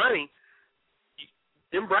 up to 90,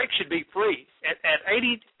 them brakes should be free. At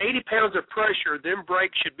 80 pounds of pressure, them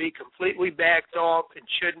brakes should be completely backed off and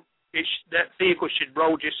that vehicle should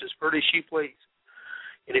roll just as pretty as she please.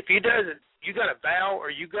 And if he doesn't, you got a valve or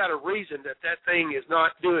you got a reason that thing is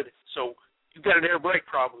not doing it. So you've got an air brake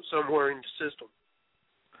problem somewhere in the system.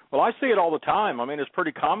 Well, I see it all the time. I mean, it's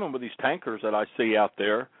pretty common with these tankers that I see out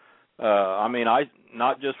there.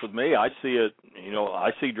 Not just with me. I see it.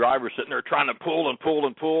 I see drivers sitting there trying to pull, and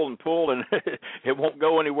it won't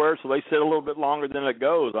go anywhere. So they sit a little bit longer than it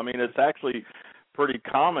goes. I mean, it's actually pretty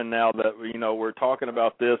common now that we're talking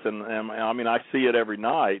about this, and I mean, I see it every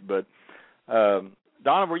night. But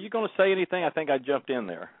Donna, were you going to say anything? I think I jumped in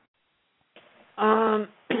there.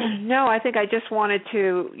 No, I think I just wanted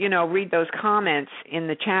to, read those comments in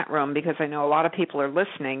the chat room because I know a lot of people are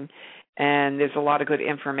listening, and there's a lot of good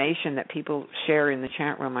information that people share in the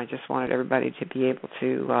chat room. I just wanted everybody to be able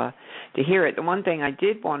to hear it. The one thing I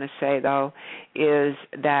did want to say, though, is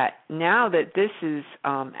that now that this is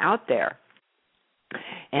out there,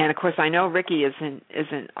 and of course I know Rickey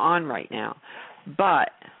isn't on right now,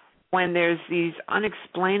 but when there's these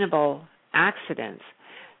unexplainable accidents,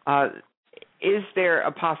 is there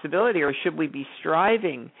a possibility, or should we be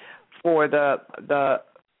striving for the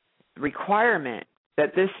requirement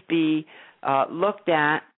that this be looked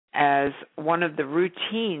at as one of the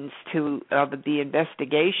routines of the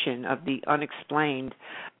investigation of the unexplained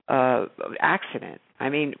accident. I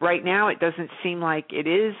mean, right now it doesn't seem like it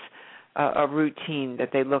is a routine that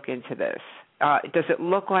they look into this. Does it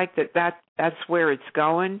look like that's where it's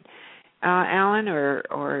going, Allan,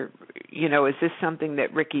 or is this something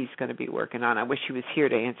that Rickey's going to be working on? I wish he was here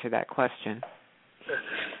to answer that question.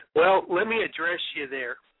 Well, let me address you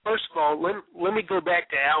there. First of all, let me go back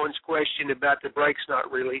to Allan's question about the brakes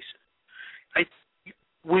not releasing.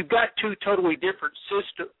 We've got two totally different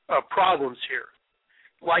problems here.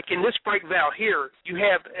 Like in this brake valve here, you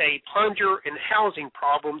have a plunger and housing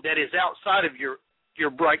problem that is outside of your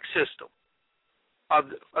brake system of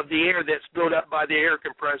the air that's built up by the air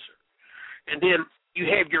compressor. And then you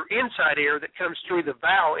have your inside air that comes through the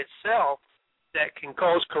valve itself that can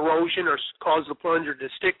cause corrosion or cause the plunger to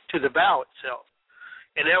stick to the valve itself.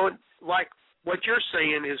 And now, like what you're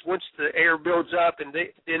saying is once the air builds up and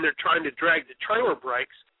then they're trying to drag the trailer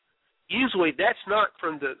brakes, usually that's not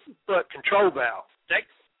from the foot control valve. That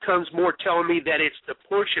comes more telling me that it's the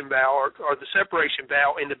portion valve or the separation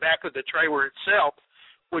valve in the back of the trailer itself,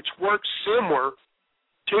 which works similar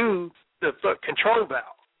to the foot control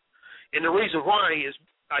valve. And the reason why is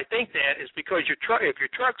I think that is because if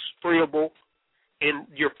your truck's freeable and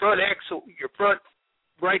your front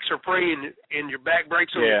brakes are free and your back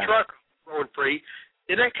brakes on your truck are going free,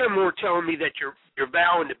 then that kind of more telling me that your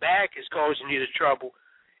valve in the back is causing you the trouble.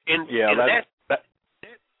 And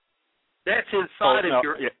that's inside of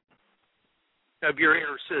your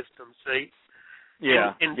air system, see?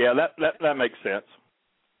 Yeah, that makes sense.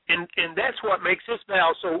 And that's what makes this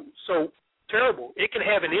valve so terrible. It can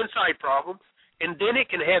have an inside problem, and then it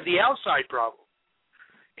can have the outside problem.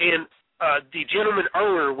 And the gentleman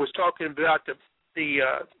earlier was talking about the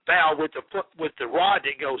valve with the rod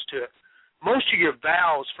that goes to it. Most of your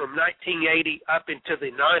valves from 1980 up into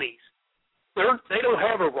the 90s, they don't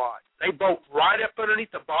have a rod. They bolt right up underneath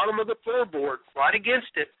the bottom of the floorboard, right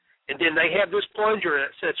against it, and then they have this plunger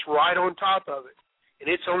that sits right on top of it. And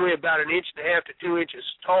it's only about 1.5 to 2 inches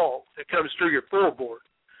tall that comes through your floorboard.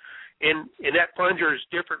 And that plunger is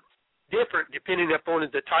different depending upon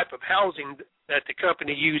the type of housing that the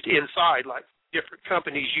company used inside. Like different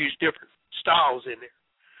companies use different styles in there.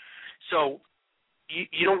 So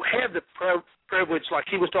you don't have the privilege, like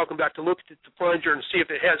he was talking about, to look at the plunger and see if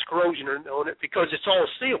it has corrosion on it because it's all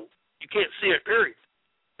sealed. You can't see it, period.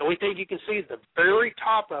 The only thing you can see is the very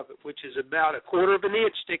top of it, which is about 1/4 of an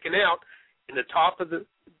inch sticking out in the top of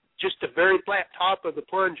just the very flat top of the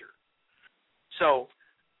plunger. So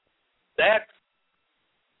that,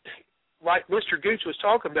 like Mr. Gooch was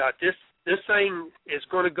talking about, this thing is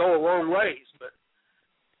going to go a long ways, but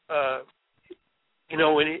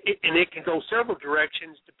and it can go several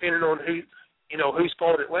directions depending on whose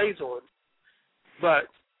fault it lays on. But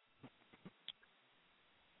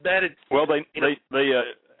the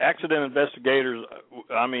accident investigators,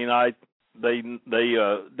 they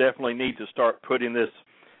definitely need to start putting this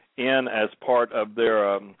in as part of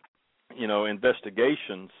their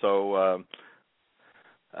investigation. So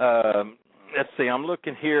let's see. I'm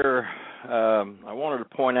looking here. I wanted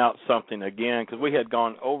to point out something again because we had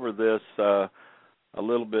gone over this a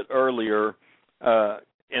little bit earlier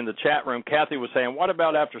in the chat room. Kathy was saying, what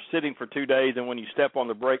about after sitting for 2 days and when you step on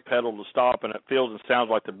the brake pedal to stop and it feels and sounds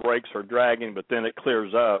like the brakes are dragging, but then it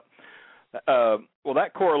clears up? Well,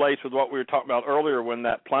 that correlates with what we were talking about earlier when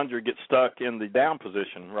that plunger gets stuck in the down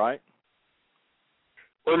position, right?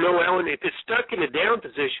 Well, no, Allan, if it's stuck in the down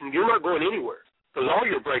position, you're not going anywhere because all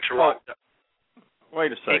your brakes are locked up.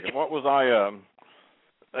 Wait a second. What was I?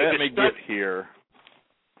 Let me get here.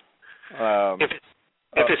 If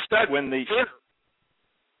it's stuck when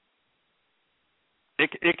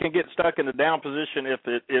it can get stuck in the down position if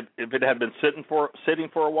it had been sitting for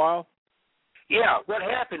a while. Yeah, what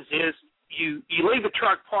happens is you leave a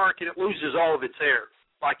truck parked and it loses all of its air.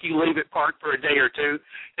 Like you leave it parked for a day or two,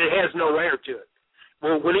 and it has no air to it.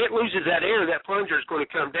 Well, when it loses that air, that plunger is going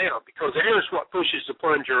to come down because air is what pushes the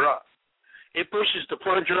plunger up. It pushes the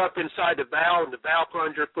plunger up inside the valve, and the valve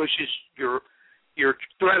plunger pushes your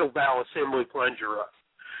treadle valve assembly plunger up.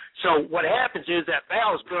 So what happens is that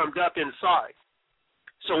valve is gummed up inside.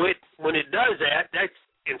 So when it does that, that's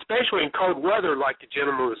especially in cold weather like the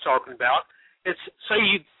gentleman was talking about, it's say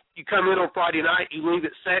you come in on Friday night, you leave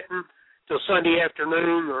it setting till Sunday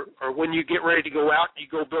afternoon or when you get ready to go out, you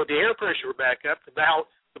go build the air pressure back up,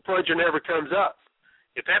 the plunger never comes up.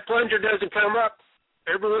 If that plunger doesn't come up,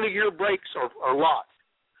 every one of your brakes are locked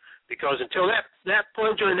because until that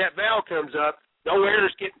plunger and that valve comes up, no air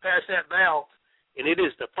is getting past that valve, and it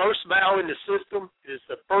is the first valve in the system. It is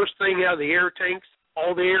the first thing out of the air tanks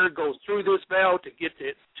all the air goes through this valve to get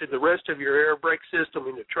to the rest of your air brake system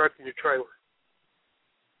in the truck and your trailer.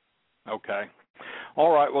 Okay.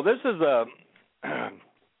 All right. Well, this is a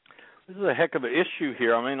heck of an issue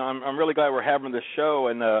here. I mean, I'm really glad we're having this show,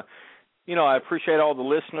 and I appreciate all the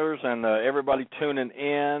listeners and everybody tuning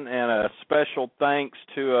in, and a special thanks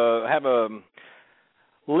to have a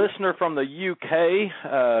listener from the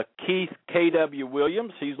UK, Keith K.W.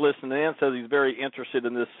 Williams. He's listening in, says he's very interested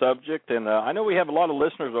in this subject, and I know we have a lot of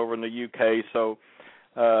listeners over in the UK, so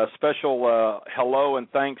special hello and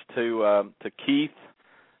thanks to Keith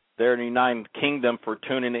there in the United Kingdom for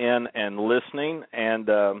tuning in and listening. And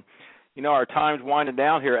our time's winding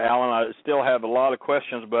down here, Alan. I still have a lot of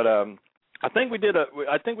questions, but I think we did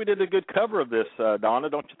a good cover of this, Donna,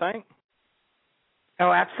 don't you think?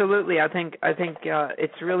 Oh, absolutely. I think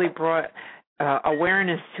it's really brought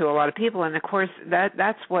awareness to a lot of people, and of course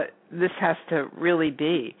that's what this has to really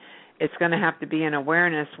be. It's going to have to be an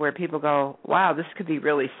awareness where people go, wow, this could be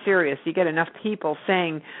really serious. You get enough people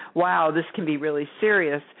saying, wow, this can be really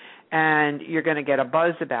serious, and you're going to get a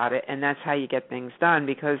buzz about it, and that's how you get things done.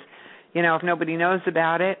 Because, if nobody knows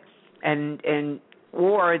about it,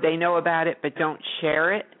 or they know about it but don't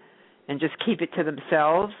share it and just keep it to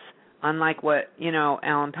themselves, unlike what,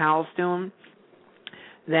 Allan Powell's doing,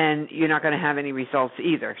 then you're not going to have any results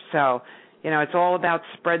either. So, it's all about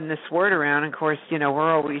spreading this word around. Of course,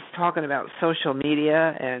 we're always talking about social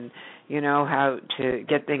media and, how to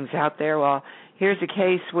get things out there. Well, here's a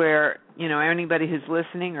case where, anybody who's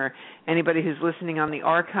listening or anybody who's listening on the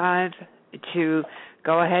archive to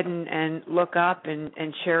go ahead and look up and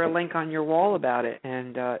share a link on your wall about it,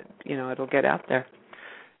 and, it'll get out there.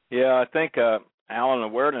 Yeah, I think, Alan,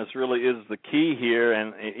 awareness really is the key here,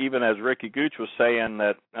 and even as Rickey Gooch was saying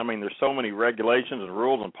that, there's so many regulations and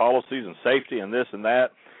rules and policies and safety and this and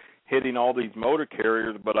that hitting all these motor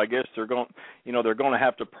carriers, but I guess they're going to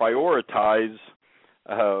have to prioritize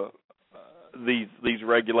these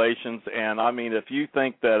regulations. And if you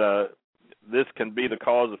think that this can be the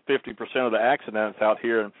cause of 50% of the accidents out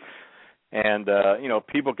here, and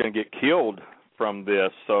people can get killed from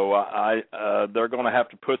this, so they're going to have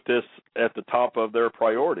to put this at the top of their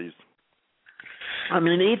priorities.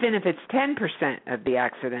 Even if it's 10% of the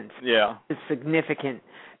accidents, yeah, it's a significant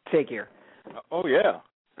figure. Oh yeah.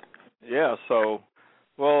 So,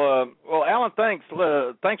 well, Alan, thanks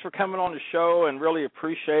for coming on the show, and really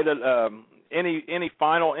appreciate it. Any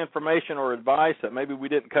final information or advice that maybe we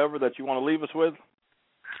didn't cover that you want to leave us with?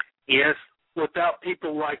 Yes. Without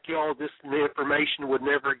people like y'all, this information would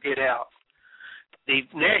never get out. The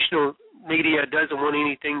national media doesn't want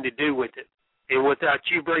anything to do with it. And without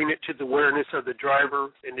you bringing it to the awareness of the driver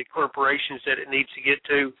and the corporations that it needs to get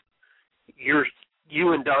to,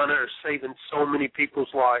 you and Donna are saving so many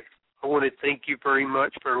people's lives. I want to thank you very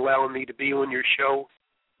much for allowing me to be on your show.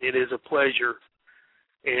 It is a pleasure.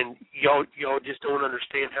 And y'all just don't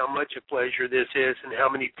understand how much a pleasure this is, and how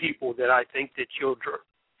many people that I think that you'll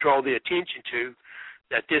draw the attention to,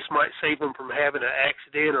 that this might save them from having an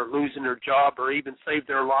accident or losing their job, or even save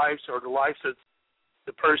their lives or the lives of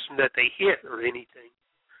the person that they hit or anything.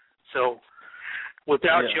 So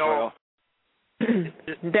without y'all...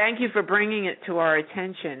 Thank you for bringing it to our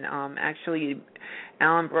attention. Actually,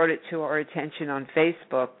 Alan brought it to our attention on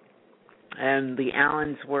Facebook, and the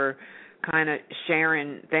Allans were kind of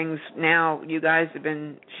sharing things. Now, you guys have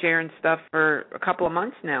been sharing stuff for a couple of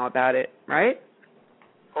months now about it, right?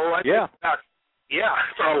 Oh, yeah.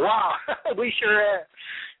 For a while. We sure have.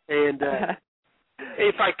 And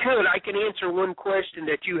if I could, I can answer one question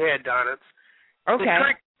that you had, Donna. Okay.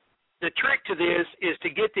 The trick to this is to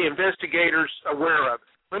get the investigators aware of it.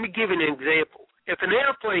 Let me give you an example. If an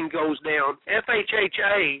airplane goes down,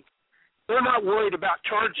 FHHA, they're not worried about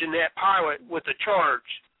charging that pilot with a charge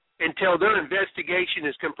until their investigation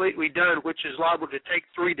is completely done, which is liable to take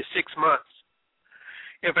 3 to 6 months.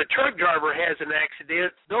 If a truck driver has an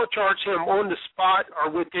accident, they'll charge him on the spot or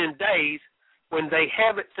within days when they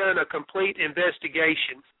haven't done a complete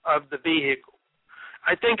investigation of the vehicle.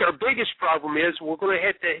 I think our biggest problem is we're going to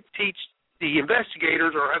have to teach the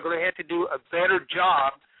investigators, or are going to have to do a better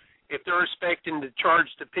job if they're expecting to charge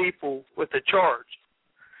the people with a charge.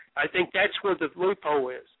 I think that's where the loophole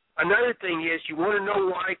is. Another thing is, you want to know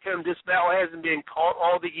why come this valve hasn't been caught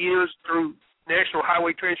all the years through National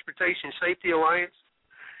Highway Transportation Safety Alliance?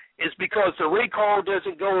 It's because the recall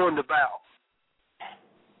doesn't go on the valve.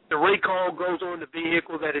 The recall goes on the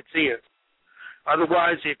vehicle that it's in.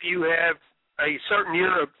 Otherwise, if you have a certain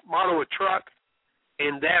year of model of truck,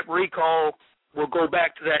 and that recall will go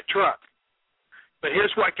back to that truck. But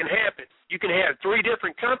here's what can happen. You can have 3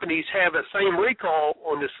 different companies have the same recall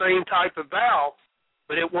on the same type of valve,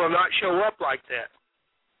 but it will not show up like that.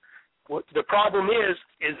 the problem is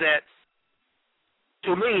that,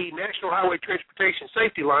 to me, National Highway Transportation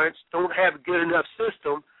Safety Alliance don't have a good enough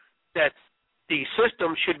system that the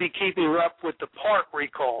system should be keeping up with the part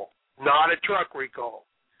recall, not a truck recall.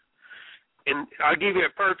 And I'll give you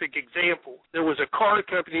a perfect example. There was a car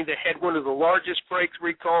company that had one of the largest brakes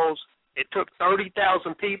recalls. It took 30,000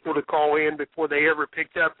 people to call in before they ever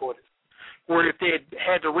picked up on it. Where if they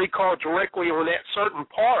had to recall directly on that certain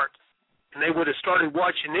part, and they would have started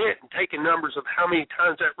watching it and taken numbers of how many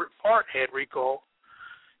times that part had recall,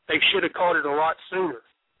 they should have caught it a lot sooner.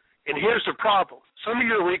 And here's the problem. Some of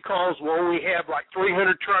your recalls will only have like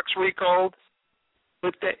 300 trucks recalled.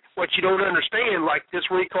 But what you don't understand, like this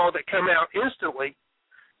recall that come out instantly,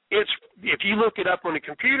 it's if you look it up on the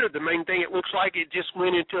computer, the main thing it looks like it just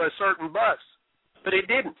went into a certain bus. But it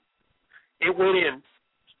didn't. It went in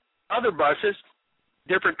other buses,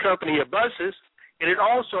 different company of buses, and it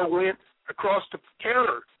also went across the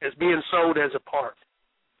counter as being sold as a part.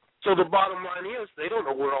 So the bottom line is they don't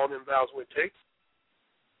know where all them valves went to.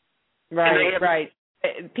 Right.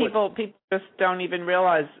 People just don't even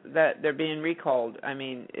realize that they're being recalled. I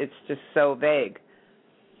mean, it's just so vague.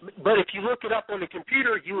 But if you look it up on the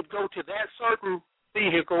computer, you would go to that certain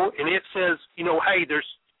vehicle, and it says, hey,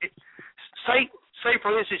 say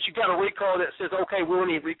for instance, you got a recall that says, okay, we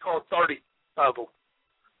only recalled 30 of them.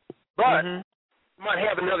 But you might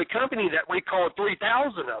have another company that recalled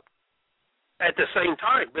 3,000 of them at the same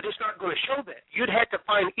time, but it's not going to show that. You'd have to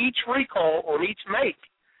find each recall on each make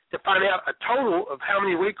to find out a total of how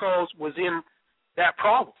many recalls was in that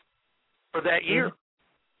problem for that year.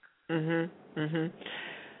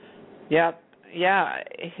 Yeah,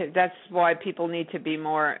 that's why people need to be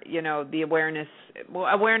more, the awareness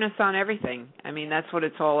on everything. I mean, that's what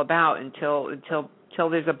it's all about until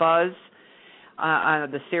there's a buzz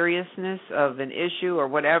on the seriousness of an issue or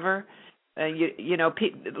whatever.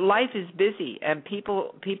 Life is busy, and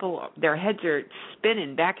people, their heads are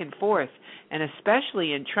spinning back and forth, and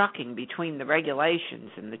especially in trucking between the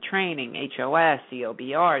regulations and the training, HOS,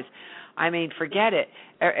 COBRs. I mean, forget it.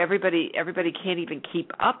 Everybody can't even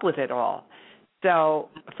keep up with it all. So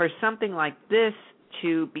for something like this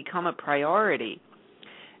to become a priority,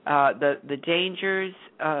 the dangers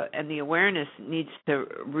and the awareness needs to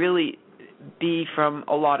really be from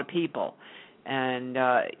a lot of people. And,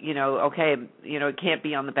 it can't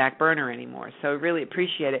be on the back burner anymore. So I really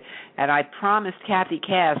appreciate it. And I promised Kathy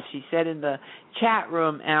Cass, she said in the chat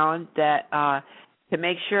room, Allan, that to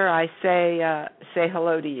make sure I say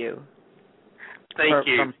hello to you. Thank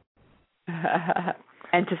you.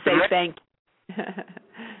 And to say thank you.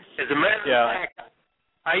 As a matter of fact,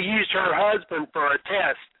 I used her husband for a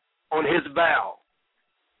test on his valve.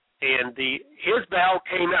 And his valve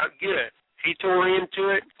came out good. He tore into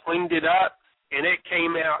it, cleaned it up, and it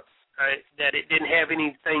came out that it didn't have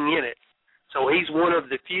anything in it. So he's one of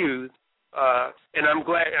the few, and I'm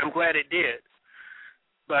glad it did.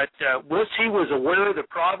 But once he was aware of the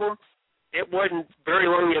problem, it wasn't very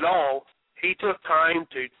long at all. He took time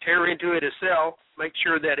to tear into it himself, make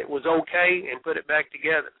sure that it was okay, and put it back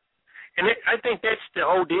together. And I think that's the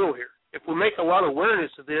whole deal here. If we make a lot of awareness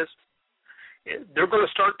of this, they're going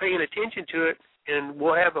to start paying attention to it, and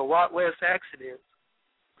we'll have a lot less accidents.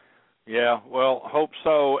 Yeah, well, hope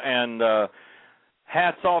so, and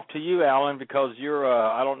hats off to you, Allan, because you're,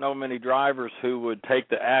 I don't know many drivers who would take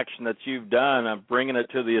the action that you've done of bringing it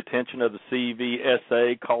to the attention of the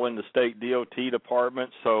CVSA, calling the state DOT department.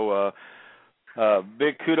 So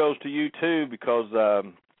big kudos to you, too, because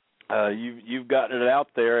you've gotten it out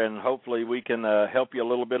there, and hopefully we can help you a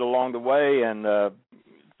little bit along the way and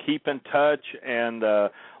keep in touch and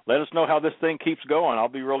let us know how this thing keeps going. I'll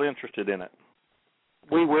be really interested in it.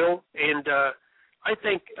 We will, and I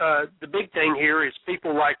think the big thing here is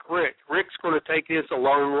people like Rick. Rick's going to take this a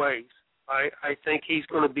long ways. I think he's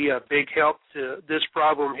going to be a big help to this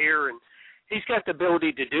problem here, and he's got the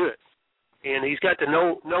ability to do it, and he's got the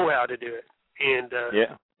know how to do it. And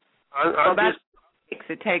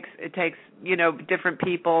it takes different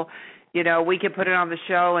people. We can put it on the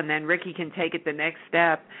show, and then Rickey can take it the next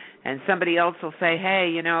step, and somebody else will say,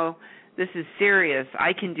 hey, this is serious.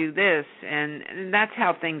 I can do this, and that's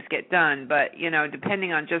how things get done. But,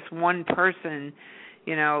 depending on just one person,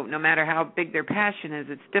 no matter how big their passion is,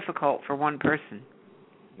 it's difficult for one person.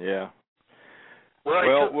 Yeah.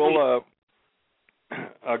 Well, we'll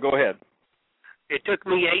go ahead. It took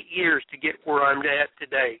me 8 years to get where I'm at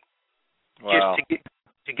today. Wow. Just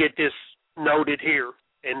to get this noted here.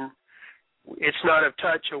 And it's not a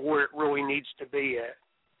touch of where it really needs to be at.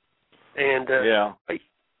 And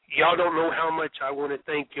y'all don't know how much I want to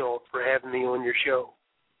thank y'all for having me on your show.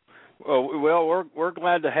 Well, we're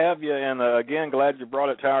glad to have you, and again, glad you brought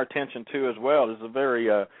it to our attention too as well. This is a very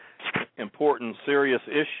important, serious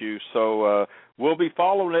issue, so we'll be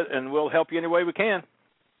following it, and we'll help you any way we can.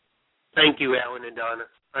 Thank you, Allan and Donna.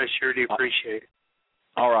 I sure do appreciate it.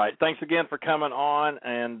 All right. Thanks again for coming on,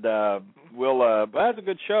 and that was a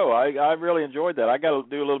good show. I really enjoyed that. I got to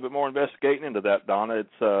do a little bit more investigating into that, Donna.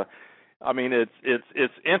 It's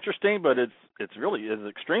it's interesting, but it's really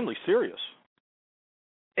extremely serious.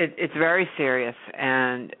 It's very serious,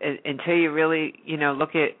 and until you really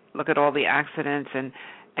look at all the accidents and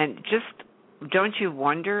just don't you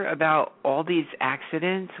wonder about all these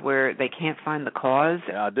accidents where they can't find the cause?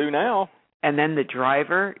 Yeah, I do now. And then the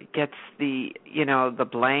driver gets the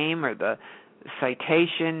blame or the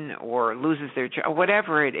citation or loses their job,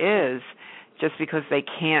 whatever it is, just because they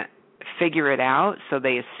can't figure it out, so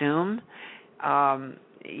they assume.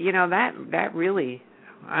 That really,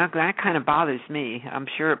 that kind of bothers me. I'm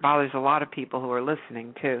sure it bothers a lot of people who are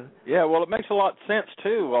listening too. Yeah, well, it makes a lot of sense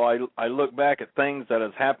too. Well, I look back at things that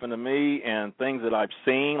has happened to me and things that I've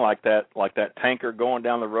seen, like that tanker going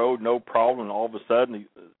down the road, no problem, and all of a sudden he's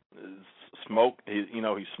smoking.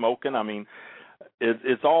 I mean,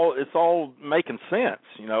 it's all making sense,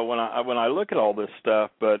 when I look at all this stuff.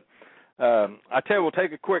 But I tell you, we'll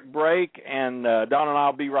take a quick break, and Don and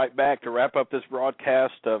I'll be right back to wrap up this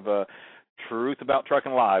broadcast of Truth About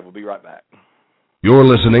Trucking Live. We'll be right back. You're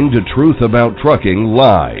listening to Truth About Trucking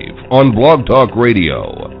Live on Blog Talk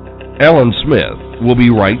Radio. Allan Smith will be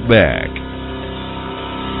right back.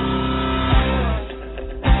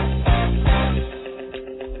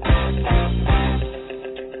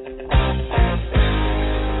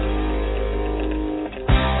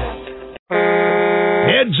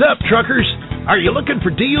 Heads up, truckers. Are you looking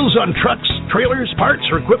for deals on trucks, trailers, parts,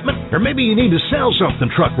 or equipment? Or maybe you need to sell something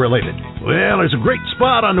truck-related? Well, there's a great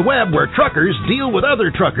spot on the web where truckers deal with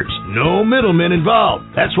other truckers. No middlemen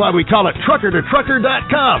involved. That's why we call it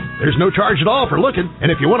trucker-to-trucker.com. There's no charge at all for looking,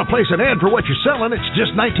 and if you want to place an ad for what you're selling, it's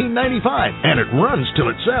just $19.95, and it runs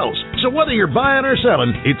till it sells. So whether you're buying or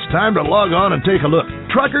selling, it's time to log on and take a look.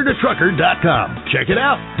 trucker-to-trucker.com. Check it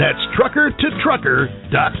out. That's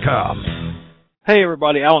trucker-to-trucker.com. Hey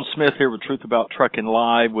everybody, Allan Smith here with Truth About Trucking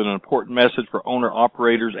Live with an important message for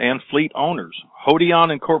owner-operators and fleet owners.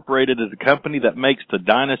 Hodion Incorporated is a company that makes the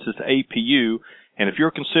Dynasis APU, and if you're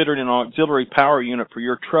considering an auxiliary power unit for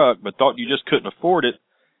your truck but thought you just couldn't afford it,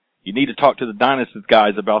 you need to talk to the Dynasis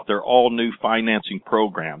guys about their all-new financing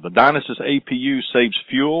program. The Dynasis APU saves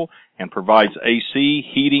fuel and provides AC,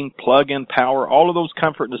 heating, plug-in power, all of those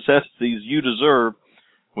comfort necessities you deserve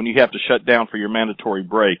when you have to shut down for your mandatory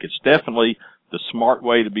break. It's definitely the smart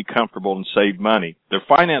way to be comfortable and save money. Their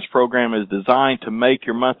finance program is designed to make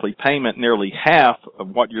your monthly payment nearly half of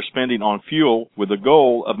what you're spending on fuel, with the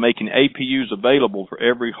goal of making APUs available for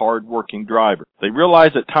every hard-working driver. They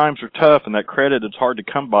realize that times are tough and that credit is hard to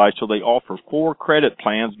come by, so they offer 4 credit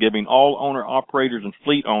plans giving all owner-operators and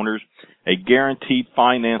fleet owners a guaranteed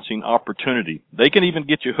financing opportunity. They can even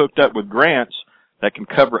get you hooked up with grants that can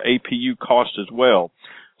cover APU costs as well.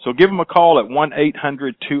 So give them a call at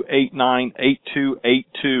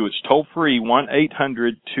 1-800-289-8282. It's toll free,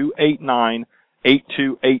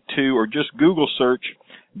 1-800-289-8282, or just Google search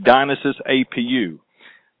Dynasis APU.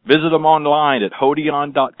 Visit them online at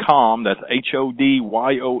hodion.com, that's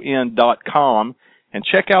HODYON.com, and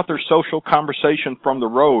check out their social conversation from the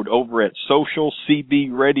road over at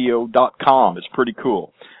socialcbradio.com. It's pretty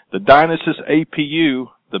cool. The Dynasis APU,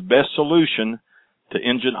 the best solution to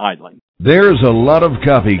engine idling. There's a lot of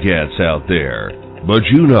copycats out there, but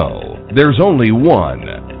there's only one.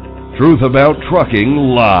 Truth About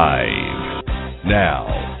Trucking Live.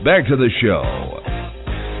 Now, back to the show.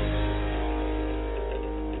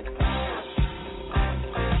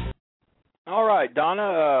 All right,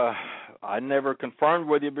 Donna, I never confirmed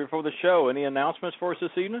with you before the show. Any announcements for us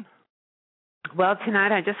this evening? Well,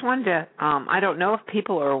 tonight I just wanted to, I don't know if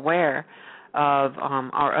people are aware of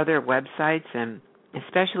our other websites, and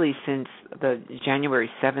especially since the January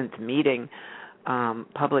 7th meeting,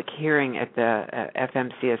 public hearing at the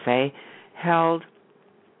FMCSA held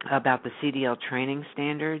about the CDL training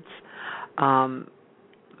standards.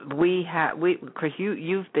 Chris,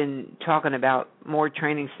 you've been talking about more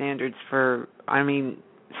training standards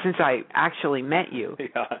since I actually met you.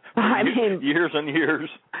 Yeah, years and years.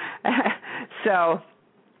 So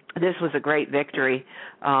this was a great victory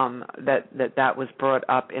that was brought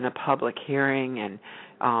up in a public hearing, and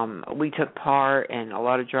we took part, and a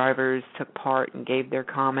lot of drivers took part and gave their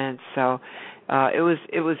comments. So it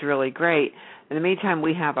was really great. In the meantime,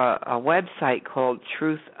 we have a website called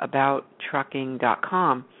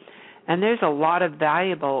truthabouttrucking.com, and there's a lot of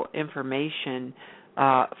valuable information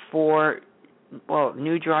for,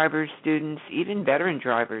 new drivers, students, even veteran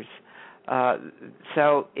drivers.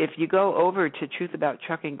 So if you go over to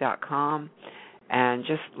truthabouttrucking.com and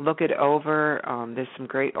just look it over, there's some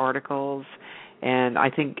great articles, and I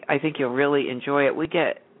think you'll really enjoy it. We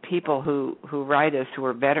get people who write us who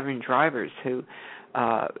are veteran drivers who,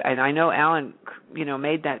 and I know Allan,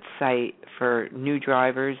 made that site for new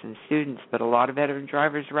drivers and students, but a lot of veteran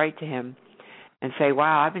drivers write to him and say,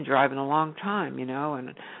 wow, I've been driving a long time,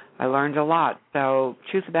 and I learned a lot. So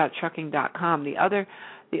truthabouttrucking.com. The other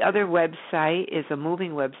website is a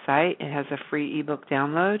moving website. It has a free ebook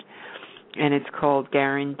download, and it's called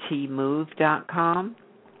guaranteemove.com.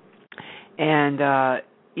 And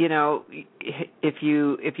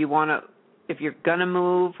if you're gonna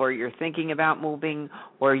move, or you're thinking about moving,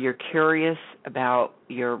 or you're curious about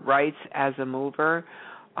your rights as a mover,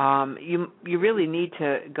 you really need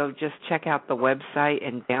to go just check out the website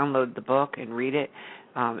and download the book and read it.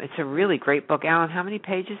 It's a really great book. Allan, how many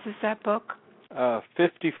pages is that book?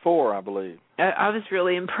 54, I believe. I was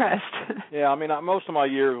really impressed. Yeah, I mean, most of my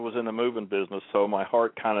years was in the moving business, so my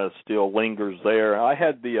heart kind of still lingers there. I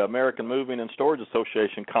had the American Moving and Storage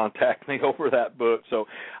Association contact me over that book, so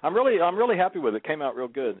I'm really happy with it. It came out real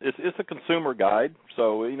good. It's a consumer guide,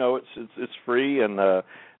 so it's free, and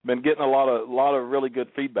been getting a lot of really good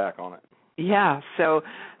feedback on it. Yeah, so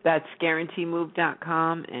that's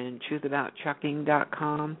guaranteemove.com and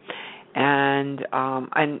truthabouttrucking.com. And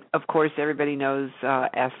of course, everybody knows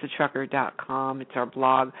AskTheTrucker.com. It's our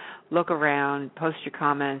blog. Look around, post your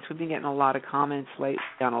comments. We've been getting a lot of comments lately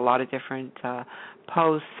on a lot of different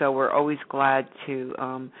posts, so we're always glad to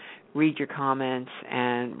read your comments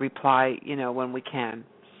and reply, when we can.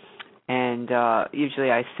 And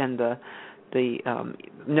usually I send the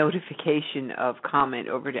notification of comment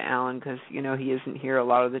over to Allan because, he isn't here a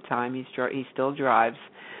lot of the time. He still drives.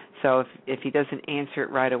 So if he doesn't answer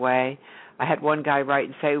it right away, I had one guy write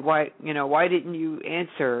and say, why didn't you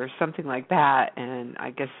answer, or something like that, and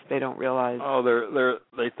I guess they don't realize. Oh,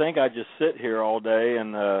 they think I just sit here all day,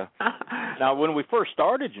 and now when we first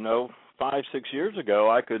started, 5-6 years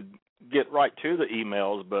ago, I could get right to the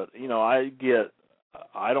emails, but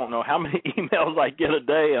I don't know how many emails I get a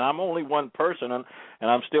day, and I'm only one person, and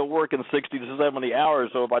I'm still working 60 to 70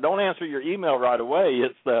 hours. So if I don't answer your email right away,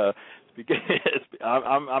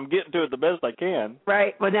 I'm getting to it the best I can.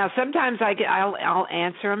 Right. Well, now sometimes I'll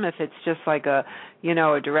answer them if it's just like a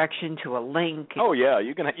direction to a link. Oh yeah,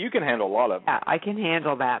 you can handle a lot of them. Yeah, I can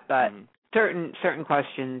handle that, but certain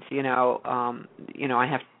questions, I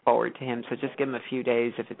have to forward to him. So just give him a few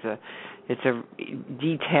days if it's a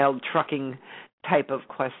detailed trucking type of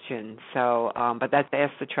question. So, but that's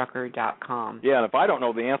AskTheTrucker.com. Yeah, and if I don't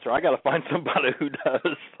know the answer, I got to find somebody who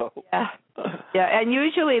does. So. Yeah, and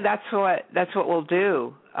usually that's what we'll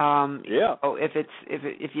do. Yeah. So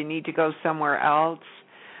if you need to go somewhere else,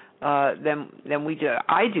 then we do.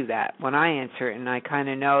 I do that when I answer it, and I kind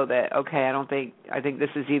of know that. Okay, I think this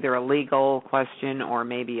is either a legal question or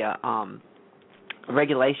maybe a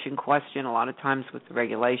regulation question. A lot of times with the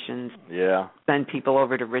regulations, send people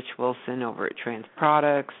over to Rich Wilson over at Trans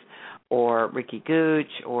Products, or Rickey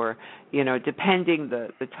Gooch, or depending the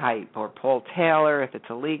type, or Paul Taylor if it's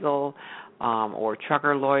illegal, or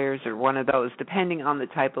trucker lawyers, or one of those, depending on the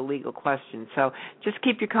type of legal question. So just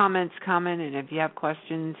keep your comments coming, and if you have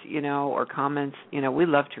questions, or comments, we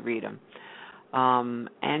love to read them.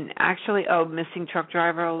 And actually, missing truck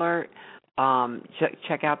driver alert.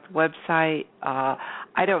 Check out the website.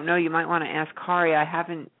 I don't know. You might want to ask Kari. I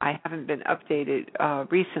haven't been updated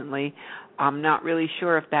recently. I'm not really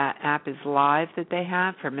sure if that app is live that they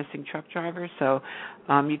have for missing truck drivers. So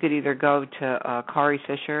you could either go to Kari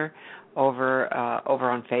Fisher over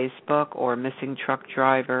on Facebook, or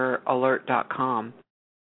missingtruckdriveralert.com.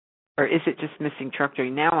 Or is it just missing truck driver?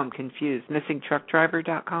 Now I'm confused.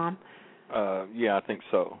 Missingtruckdriver.com? Yeah, I think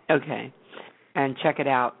so. Okay, and check it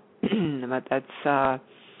out. But that's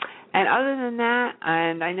and other than that,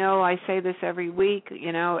 and I know I say this every week,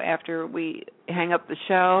 after we hang up the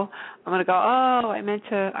show, I'm going to go, I meant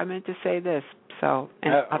to say this. So,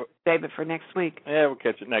 and I'll save it for next week. Yeah, we'll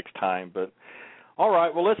catch it next time. But all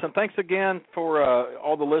right, well, listen, thanks again for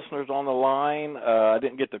all the listeners on the line. I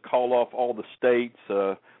didn't get to call off all the states,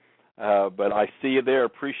 but I see you there.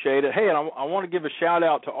 Appreciate it. Hey, and I want to give a shout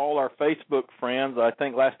out to all our Facebook friends. I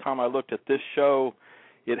think last time I looked at this show,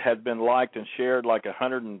 it had been liked and shared like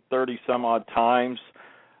 130 some odd times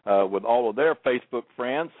with all of their Facebook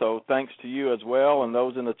friends. So thanks to you as well, and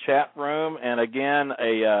those in the chat room. And again,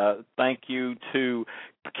 a thank you to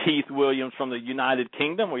Keith Williams from the United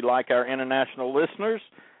Kingdom. We like our international listeners.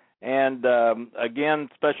 And, again,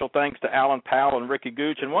 special thanks to Allan Powell and Rickey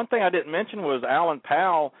Gooch. And one thing I didn't mention was Allan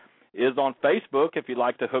Powell is on Facebook if you'd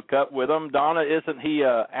like to hook up with him. Donna, isn't he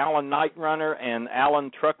Allan Night Runner and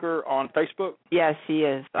Allan Trucker on Facebook? Yes, he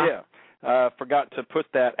is. Yeah. Forgot to put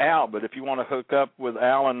that out, but if you want to hook up with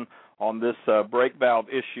Allan on this brake valve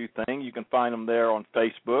issue thing, you can find him there on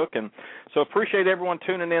Facebook. And so appreciate everyone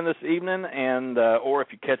tuning in this evening, and or if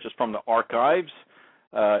you catch us from the archives,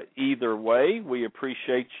 either way, we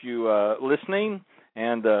appreciate you listening.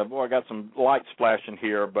 And, boy, I got some lights flashing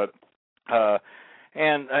here, but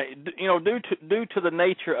due to the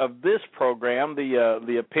nature of this program,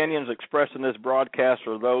 the opinions expressed in this broadcast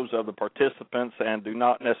are those of the participants and do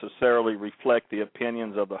not necessarily reflect the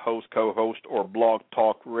opinions of the host, co-host, or Blog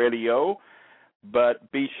Talk Radio.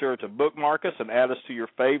 But be sure to bookmark us and add us to your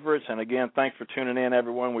favorites. And, again, thanks for tuning in,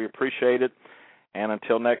 everyone. We appreciate it. And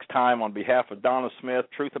until next time, on behalf of Donna Smith,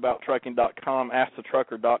 truthabouttrucking.com,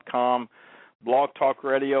 AskTheTrucker.com, Blog Talk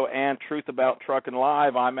Radio, and Truth About Trucking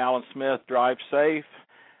Live, I'm Allan Smith. Drive safe,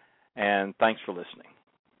 and thanks for listening.